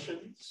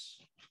questions?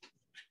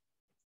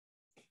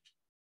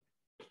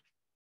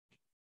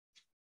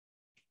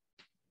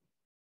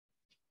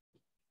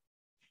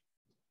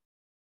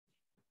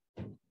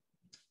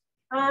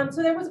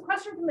 So there was a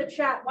question from the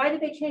chat. Why did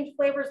they change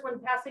flavors when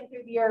passing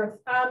through the Earth?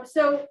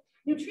 So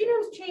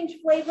neutrinos change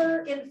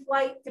flavor in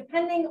flight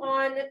depending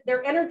on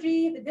their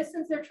energy, the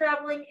distance they're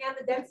traveling, and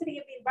the density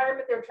of the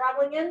environment they're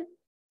traveling in.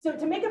 So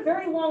to make a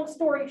very long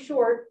story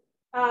short,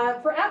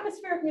 for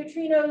atmospheric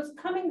neutrinos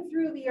coming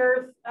through the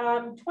Earth,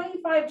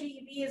 25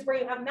 GeV is where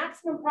you have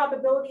maximum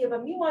probability of a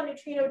muon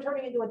neutrino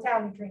turning into a tau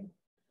neutrino.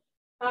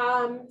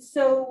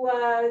 So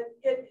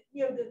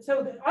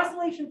the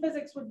oscillation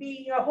physics would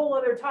be a whole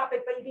other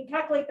topic, but you can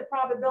calculate the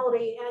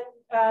probability.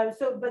 And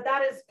but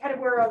that is kind of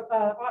where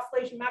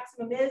oscillation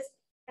maximum is.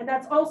 And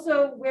that's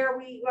also where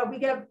we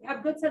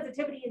have good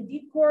sensitivity in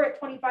deep core at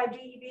 25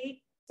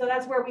 GeV. So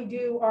that's where we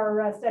do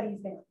our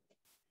studies there.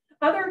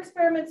 Other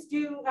experiments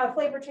do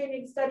flavor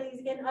changing studies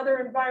in other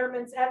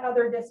environments at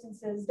other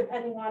distances,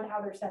 depending on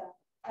how they're set up.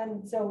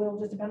 And so it'll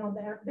just depend on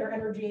their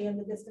energy and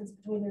the distance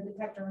between their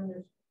detector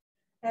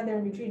and their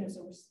neutrino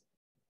source.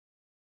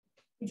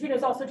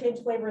 Neutrinos also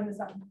change flavor in the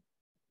sun.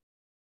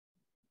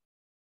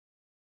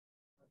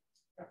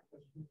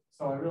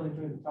 So I really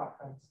enjoyed the talk,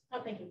 thanks.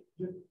 Oh, thank you.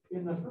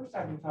 In the first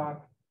half of the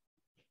talk,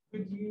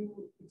 could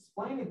you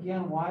explain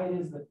again why it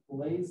is that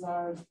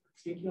blazars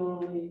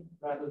particularly,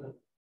 rather than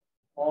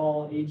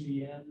all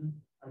AGN,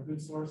 are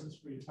good sources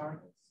for your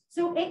targets?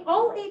 So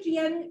all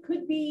AGN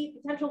could be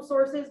potential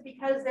sources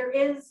because there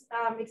is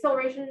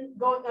acceleration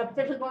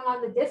potentially going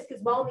on in the disk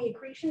as well in the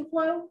accretion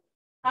flow.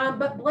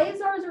 But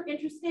blazars are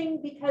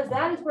interesting because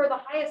that is where the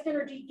highest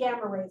energy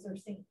gamma rays are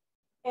seen.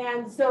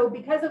 And so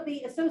because of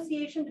the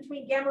association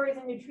between gamma rays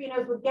and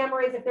neutrinos, with gamma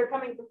rays, if they're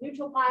coming from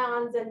neutral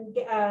pions and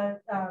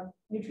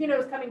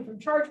neutrinos coming from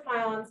charged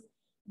pions,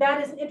 that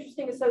is an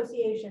interesting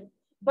association.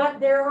 But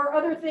there are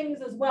other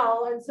things as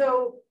well. And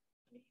so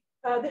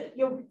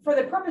for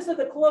the purpose of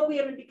the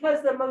colloquium, and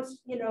because the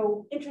most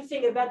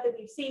interesting event that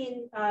we've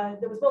seen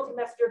that was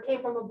multi-messenger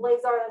came from a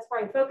blazar, that's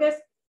probably focus,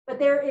 but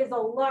there is a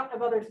lot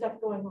of other stuff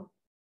going on,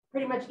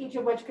 pretty much each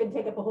of which could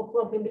take up a whole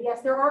colloquium. But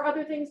yes, there are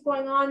other things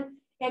going on,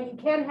 and you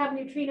can have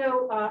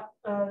neutrino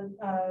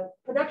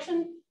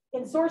production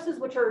in sources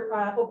which are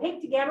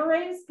opaque to gamma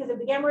rays, because if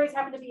the gamma rays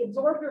happen to be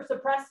absorbed or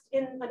suppressed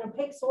in an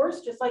opaque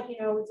source, just like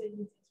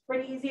it's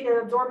pretty easy to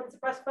absorb and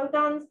suppress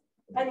photons,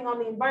 depending on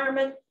the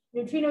environment.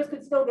 Neutrinos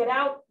could still get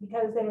out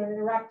because they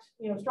interact,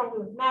 strongly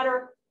with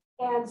matter.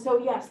 And so,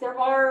 yes, there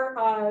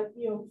are,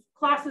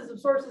 classes of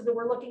sources that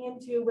we're looking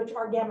into which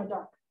are gamma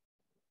dark.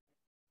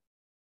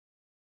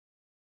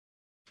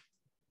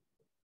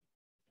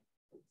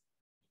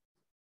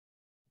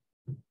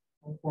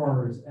 How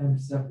far is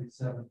M77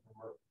 from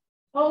Earth?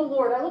 Oh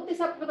Lord, I looked this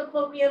up for the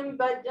colloquium,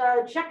 but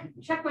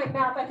check my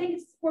math. I think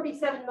it's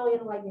 47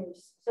 million light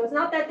years. So it's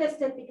not that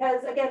distant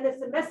because, again, this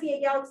is a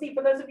Messier galaxy.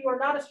 For those of you who are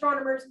not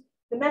astronomers,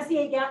 the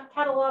Messier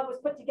catalog was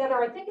put together,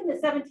 I think, in the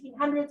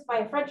 1700s by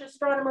a French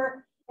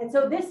astronomer. And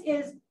so this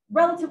is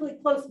relatively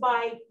close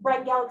by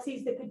bright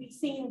galaxies that could be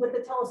seen with the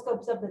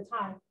telescopes of the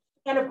time.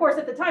 And of course,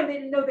 at the time, they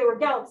didn't know they were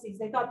galaxies.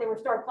 They thought they were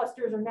star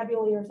clusters or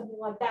nebulae or something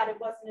like that. It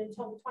wasn't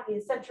until the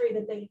 20th century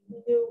that they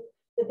knew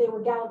that they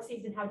were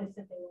galaxies and how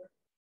distant they were.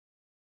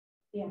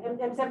 Yeah,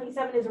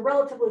 M77 is a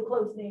relatively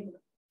close neighbor.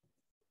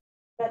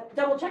 But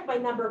double check my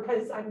number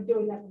because I'm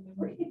doing that from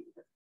memory.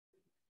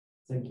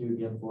 Thank you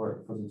again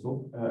for the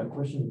talk. A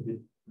question a bit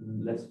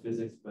less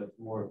physics, but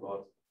more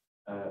about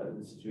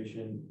the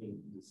situation in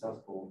the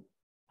South Pole.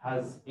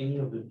 Has any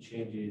of the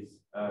changes,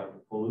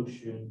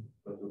 pollution,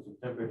 but also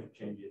temperature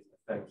changes,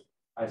 affect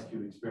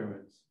IceCube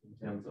experiments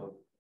in terms of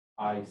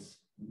ice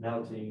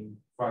melting,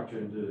 fracture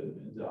in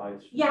the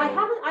ice? Yeah,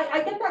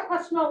 I get that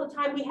question all the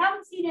time. We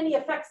haven't seen any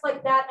effects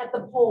like that at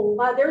the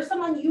pole. There's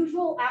some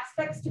unusual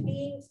aspects to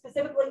being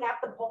specifically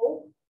at the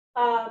pole.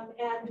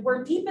 And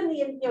we're deep in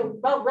the,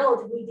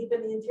 relatively deep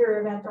in the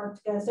interior of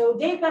Antarctica. So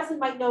Dave Besson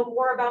might know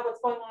more about what's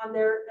going on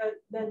there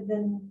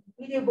than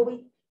we do, but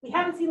we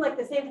haven't seen like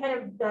the same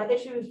kind of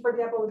issues, for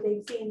example, that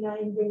they've seen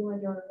in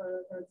Greenland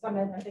or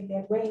Summit. I think they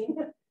had rain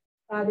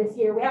this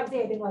year. We haven't seen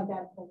anything like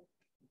that.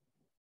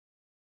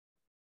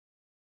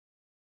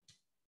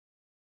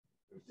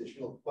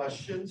 Additional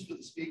questions for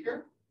the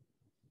speaker?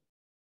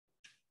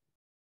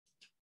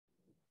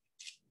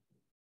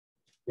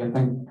 Yeah,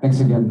 thanks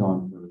again,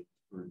 Dawn,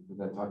 for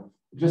that talk.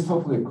 Just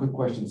hopefully a quick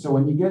question. So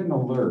when you get an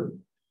alert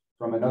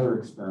from another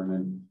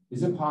experiment,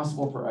 is it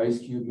possible for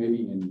IceCube,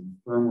 maybe in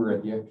firmware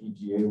at the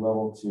FPGA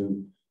level,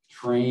 to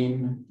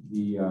train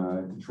the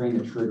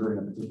trigger in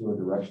a particular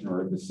direction,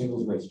 or are the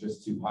singles rates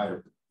just too high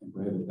to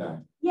prohibit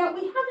that? Yeah,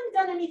 we haven't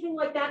done anything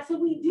like that. So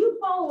we do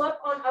follow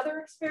up on other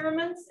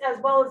experiments as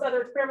well as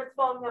other experiments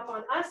following up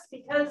on us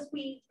because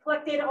we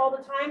collect data all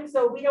the time.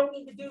 So we don't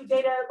need to do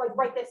data like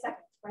right this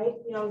second, right?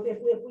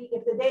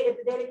 If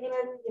the data came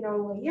in,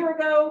 a year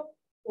ago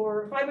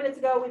or 5 minutes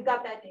ago, we've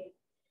got that data.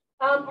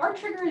 Our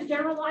trigger is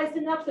generalized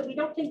enough that we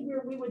don't think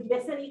we would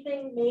miss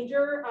anything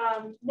major.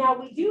 Now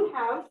we do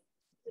have,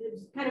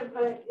 kind of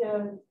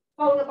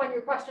following up on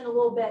your question a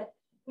little bit,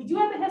 we do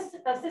have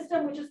a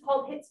system which is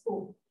called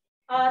HitSpool.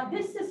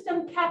 This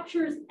system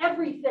captures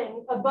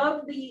everything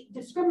above the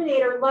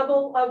discriminator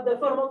level of the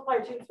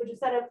photomultiplier tubes, which is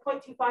set at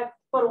 0.25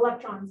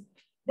 photoelectrons.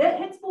 That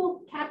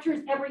HitSpool captures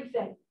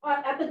everything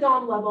at the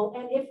DOM level,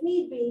 and if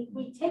need be,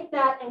 we take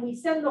that and we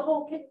send the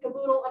whole kit and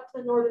caboodle up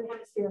to the northern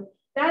hemisphere.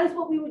 That is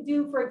what we would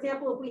do, for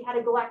example, if we had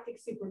a galactic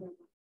supernova.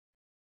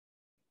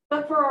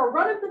 But for our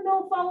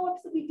run-of-the-mill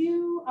follow-ups that we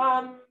do,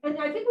 and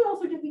I think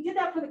we did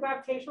that for the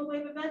gravitational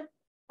wave event.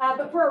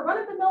 But for our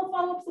run-of-the-mill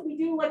follow-ups that we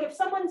do, like if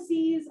someone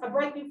sees a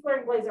bright new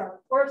flaring blazar,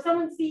 or if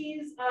someone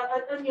sees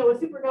a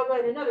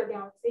supernova in another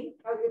galaxy,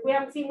 if we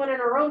haven't seen one in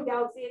our own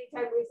galaxy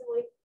anytime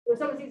recently, or if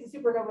someone sees a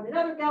supernova in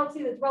another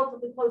galaxy that's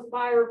relatively close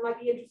by or might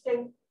be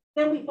interesting,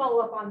 then we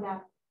follow up on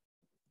that.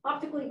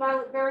 Optically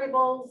violent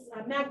variables,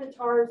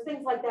 magnetars,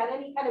 things like that,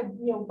 any kind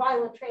of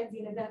violent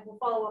transient event, we'll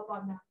follow up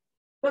on that.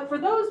 But for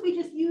those, we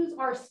just use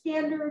our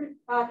standard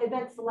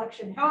event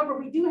selection. However,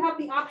 we do have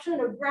the option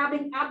of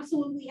grabbing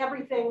absolutely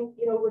everything,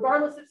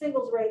 regardless of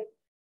singles rate.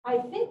 I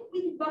think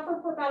we buffer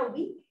for about a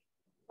week.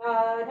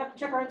 I'd have to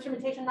check our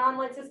instrumentation and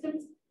online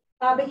systems.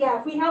 But yeah,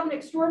 if we have an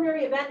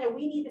extraordinary event and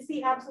we need to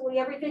see absolutely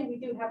everything, we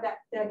do have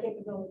that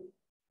capability.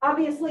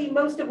 Obviously,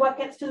 most of what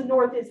gets to the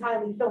north is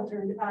highly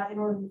filtered in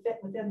order to fit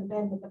within the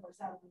bandwidth of our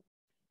satellite.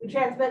 We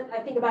transmit, I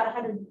think, about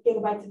 100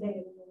 gigabytes a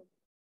day.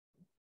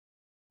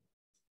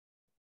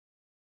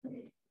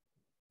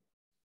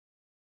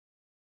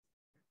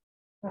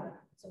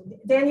 So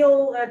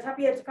Daniel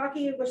Tapia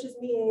Takaki wishes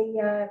me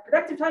a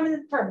productive time in the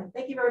department.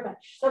 Thank you very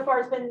much. So far,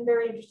 it's been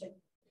very interesting.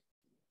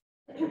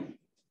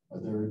 Are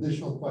there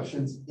additional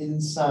questions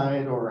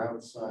inside or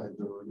outside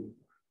the room?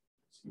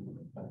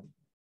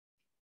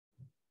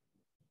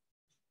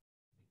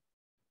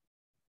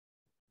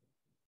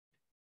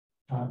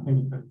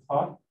 Thank you for the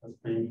talk. That's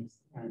pretty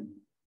interesting and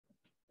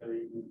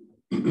very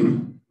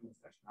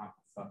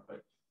stuff.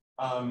 But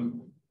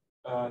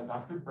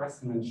Dr.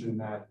 Bress mentioned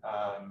that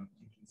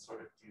you can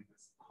sort of do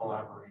this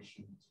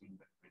collaboration between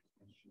different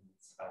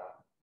missions.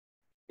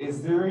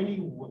 Is there any?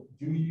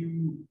 Do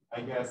you,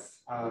 I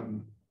guess,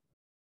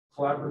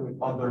 collaborate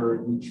with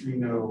other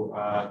neutrino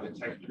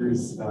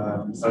detectors,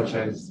 such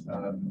as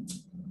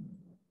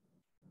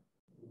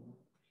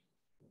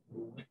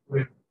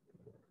with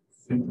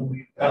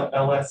simply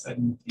LS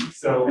and D?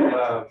 So,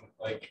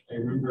 like, I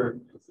remember it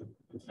was an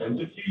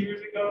event a few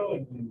years ago,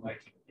 and then like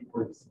people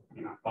were just,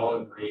 fall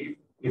and rave.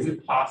 Is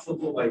it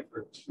possible, like,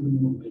 for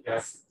two, I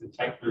guess,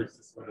 detectors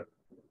to sort of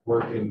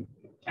work in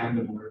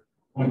tandem, where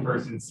one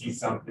person sees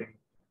something,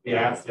 they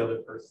ask the other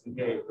person,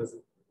 "Hey, did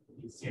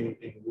you see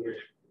anything weird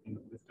in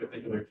this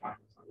particular time?"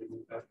 or something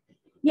like that?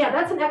 Yeah,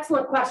 that's an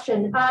excellent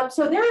question.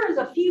 So there's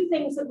a few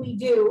things that we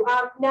do.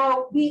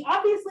 Now, we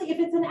obviously, if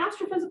it's an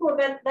astrophysical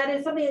event, that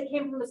is something that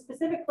came from a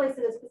specific place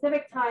at a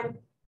specific time,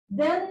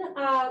 then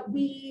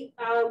we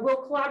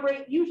will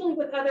collaborate usually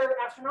with other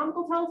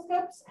astronomical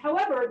telescopes.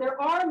 However,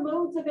 there are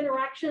modes of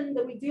interaction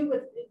that we do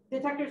with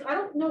detectors. I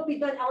don't know if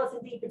we've done LS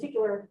and D in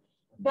particular,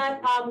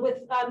 but with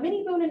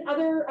mini moon and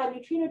other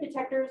neutrino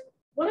detectors,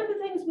 one of the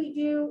things we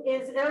do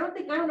is, and I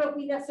don't know if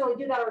we necessarily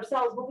do that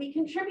ourselves, but we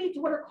contribute to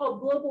what are called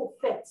global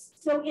fits.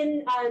 So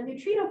in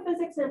neutrino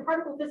physics and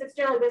particle physics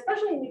generally, but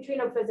especially in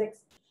neutrino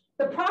physics,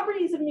 the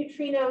properties of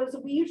neutrinos,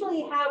 we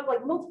usually have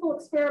like multiple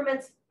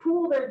experiments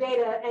pool their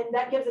data, and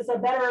that gives us a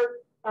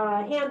better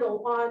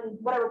handle on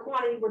whatever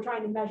quantity we're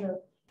trying to measure.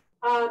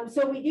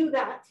 So we do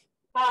that.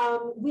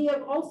 We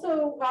have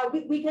also,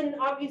 we can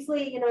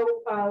obviously,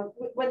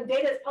 when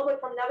data is public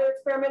from another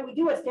experiment, we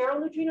do a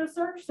sterile neutrino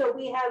search. So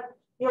we have,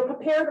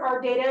 compared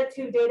our data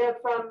to data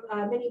from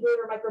mini moon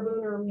or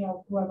micromoon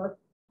or, whoever.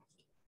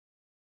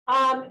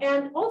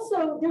 And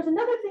also, there's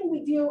another thing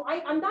we do.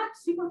 I'm not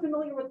super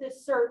familiar with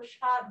this search,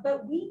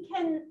 but we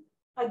can,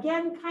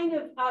 again, kind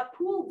of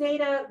pool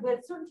data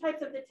with certain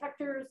types of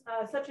detectors,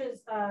 such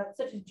as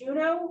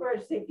Juno, or I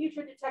should say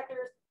future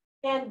detectors,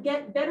 and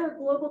get better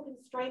global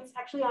constraints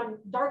actually on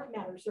dark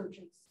matter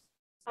searches.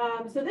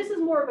 So this is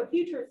more of a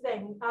future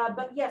thing,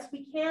 but yes,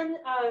 we can,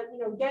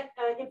 get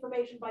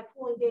information by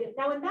pooling data.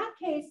 Now, in that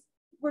case,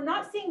 we're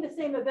not seeing the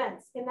same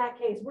events. In that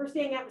case, we're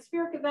seeing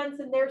atmospheric events,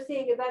 and they're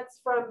seeing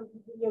events from,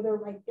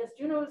 they're, I guess,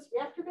 Juno's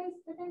reactor-based,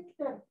 I think.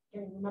 I can't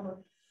even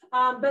remember.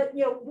 But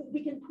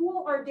we can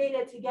pool our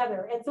data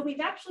together, and so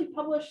we've actually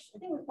published. I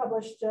think we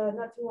published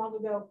not too long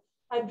ago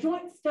a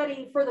joint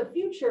study for the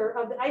future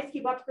of the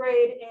IceCube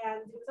upgrade,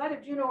 and it was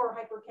either Juno or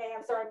Hyper K.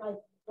 I'm sorry, my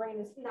brain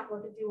is not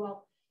working too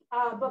well.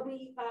 But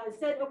we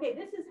said, okay,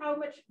 this is how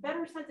much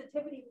better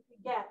sensitivity we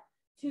could get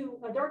to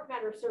a dark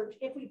matter search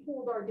if we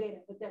pooled our data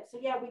with this. So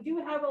yeah, we do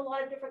have a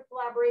lot of different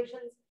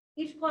collaborations.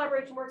 Each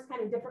collaboration works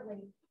kind of differently.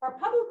 Our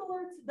public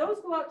alerts,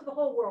 those go out to the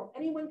whole world.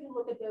 Anyone can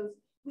look at those.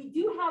 We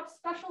do have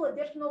special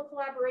additional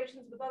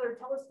collaborations with other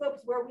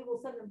telescopes where we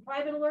will send them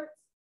private alerts.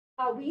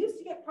 We used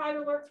to get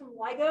private alerts from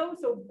LIGO.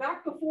 So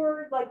back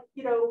before, like,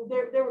 they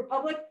were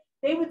public,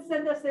 they would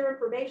send us their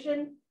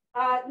information.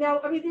 Now,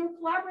 I mean, they were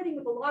collaborating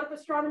with a lot of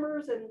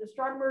astronomers, and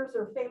astronomers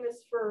are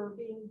famous for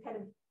being kind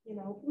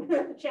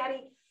of,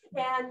 chatty.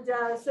 And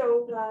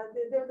so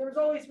there was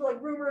always like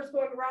rumors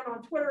going around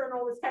on Twitter and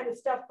all this kind of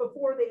stuff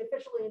before they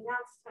officially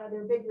announced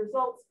their big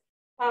results.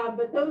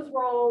 But those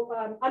were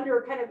all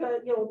under kind of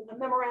a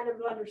memorandum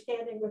of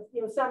understanding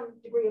with some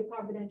degree of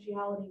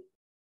confidentiality.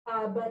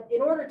 But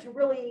in order to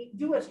really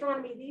do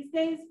astronomy these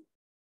days,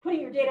 putting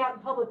your data out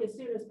in public as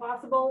soon as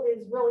possible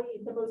is really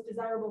the most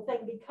desirable thing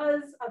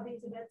because of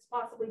these events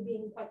possibly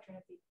being quite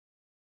transient.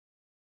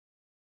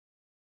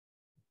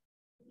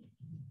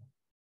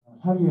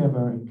 Have you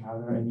ever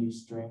encountered any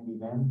strange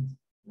event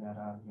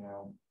that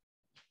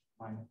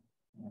might,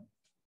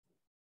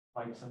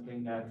 like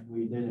something that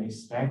we didn't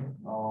expect,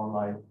 or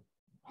like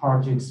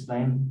hard to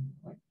explain,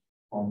 like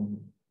from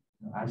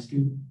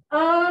IceCube?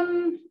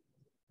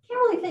 Can't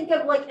really think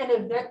of like an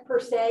event per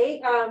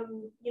se.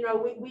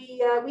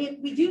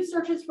 We do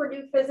searches for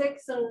new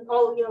physics, and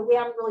we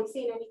haven't really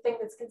seen anything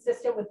that's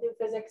consistent with new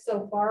physics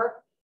so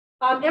far.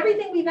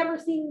 Everything we've ever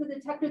seen in the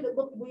detector that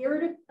looked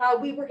weird,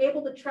 we were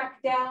able to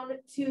track down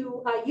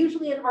to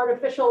usually an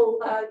artificial,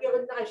 I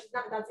should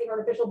not say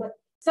artificial, but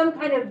some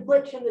kind of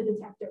glitch in the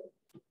detector.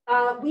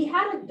 We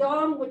had a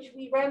DOM which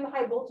we ran the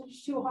high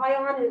voltage too high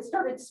on, and it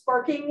started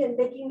sparking and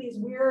making these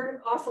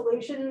weird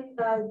oscillation,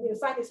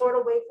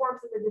 sinusoidal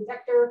waveforms in the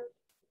detector.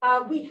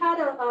 We had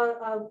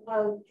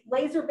a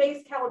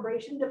laser-based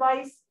calibration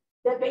device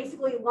that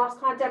basically lost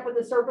contact with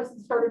the surface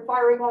and started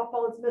firing off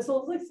all its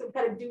missiles, like some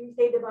kind of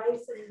doomsday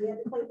device, and we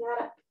had to clean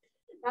that up.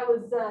 That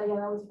was, yeah,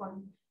 that was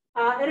fun.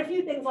 And a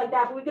few things like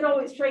that, but we could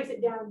always trace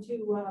it down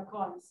to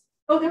cause.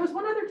 Oh, there was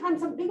one other time,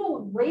 some big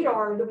old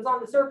radar that was on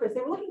the surface.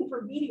 They were looking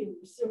for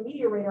meteors, so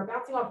meteor radar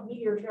bouncing off a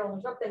meteor trail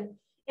or something.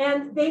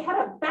 And they had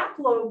a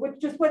backload which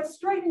just went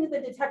straight into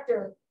the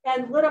detector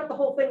and lit up the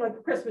whole thing like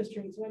a Christmas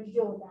tree. So we had to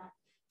deal with that.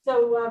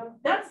 So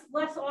that's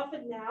less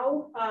often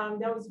now.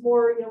 That was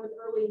more, in the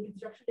early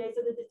construction days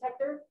of the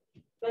detector.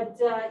 But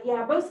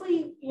yeah,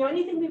 mostly,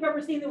 anything we've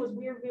ever seen that was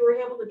weird, we were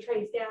able to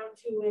trace down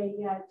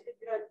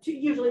to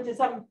usually to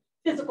some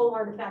physical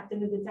artifact in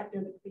the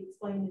detector that could be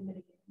explained and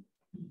mitigated.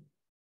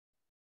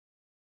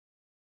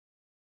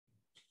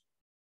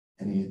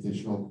 Any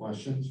additional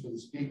questions for the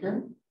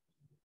speaker?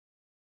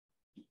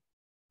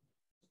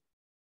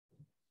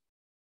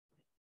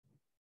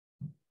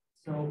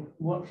 So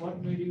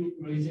what made you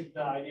reject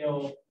the idea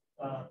of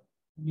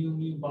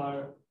mu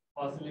bar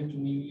oscillate to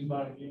mu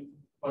bar again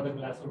for the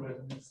glass of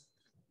resonance?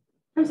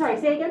 I'm sorry,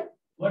 say again?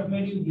 What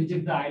made you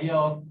reject the idea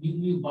of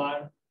mu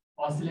bar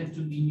oscillate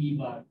to mu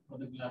bar for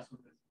the glass of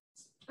resonance?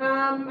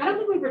 I don't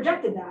think we've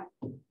rejected that.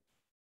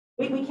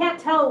 We can't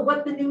tell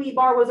what the nu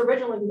bar was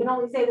originally. We can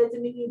only say that it's a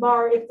nu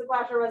bar if the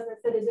glass of resonance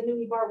that is a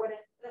nu bar when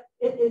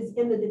it is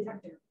in the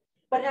detector.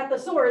 But at the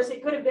source,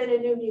 it could have been a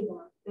nu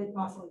bar that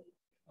oscillated.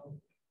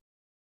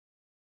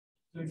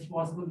 So it's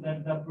possible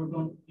that the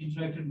proton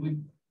interacted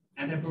with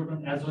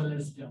antiproton as well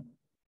as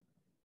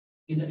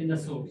in the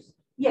source.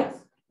 Yes,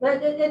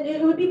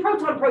 it would be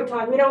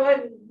proton-proton.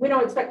 We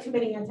don't expect too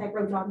many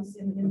antiprotons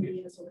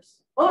in the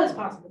source. Oh, it's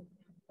possible,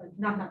 but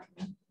not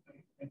naturally.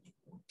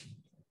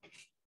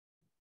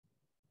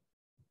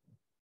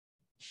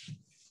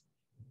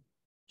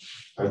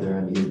 Are there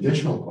any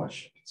additional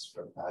questions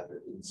from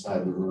either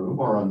inside the room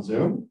or on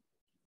Zoom?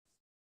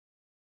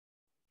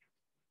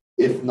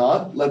 If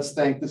not, let's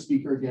thank the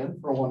speaker again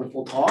for a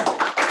wonderful talk.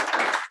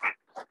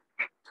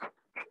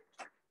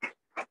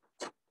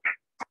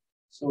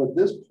 So at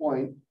this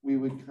point, we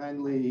would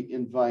kindly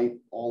invite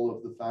all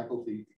of the faculty to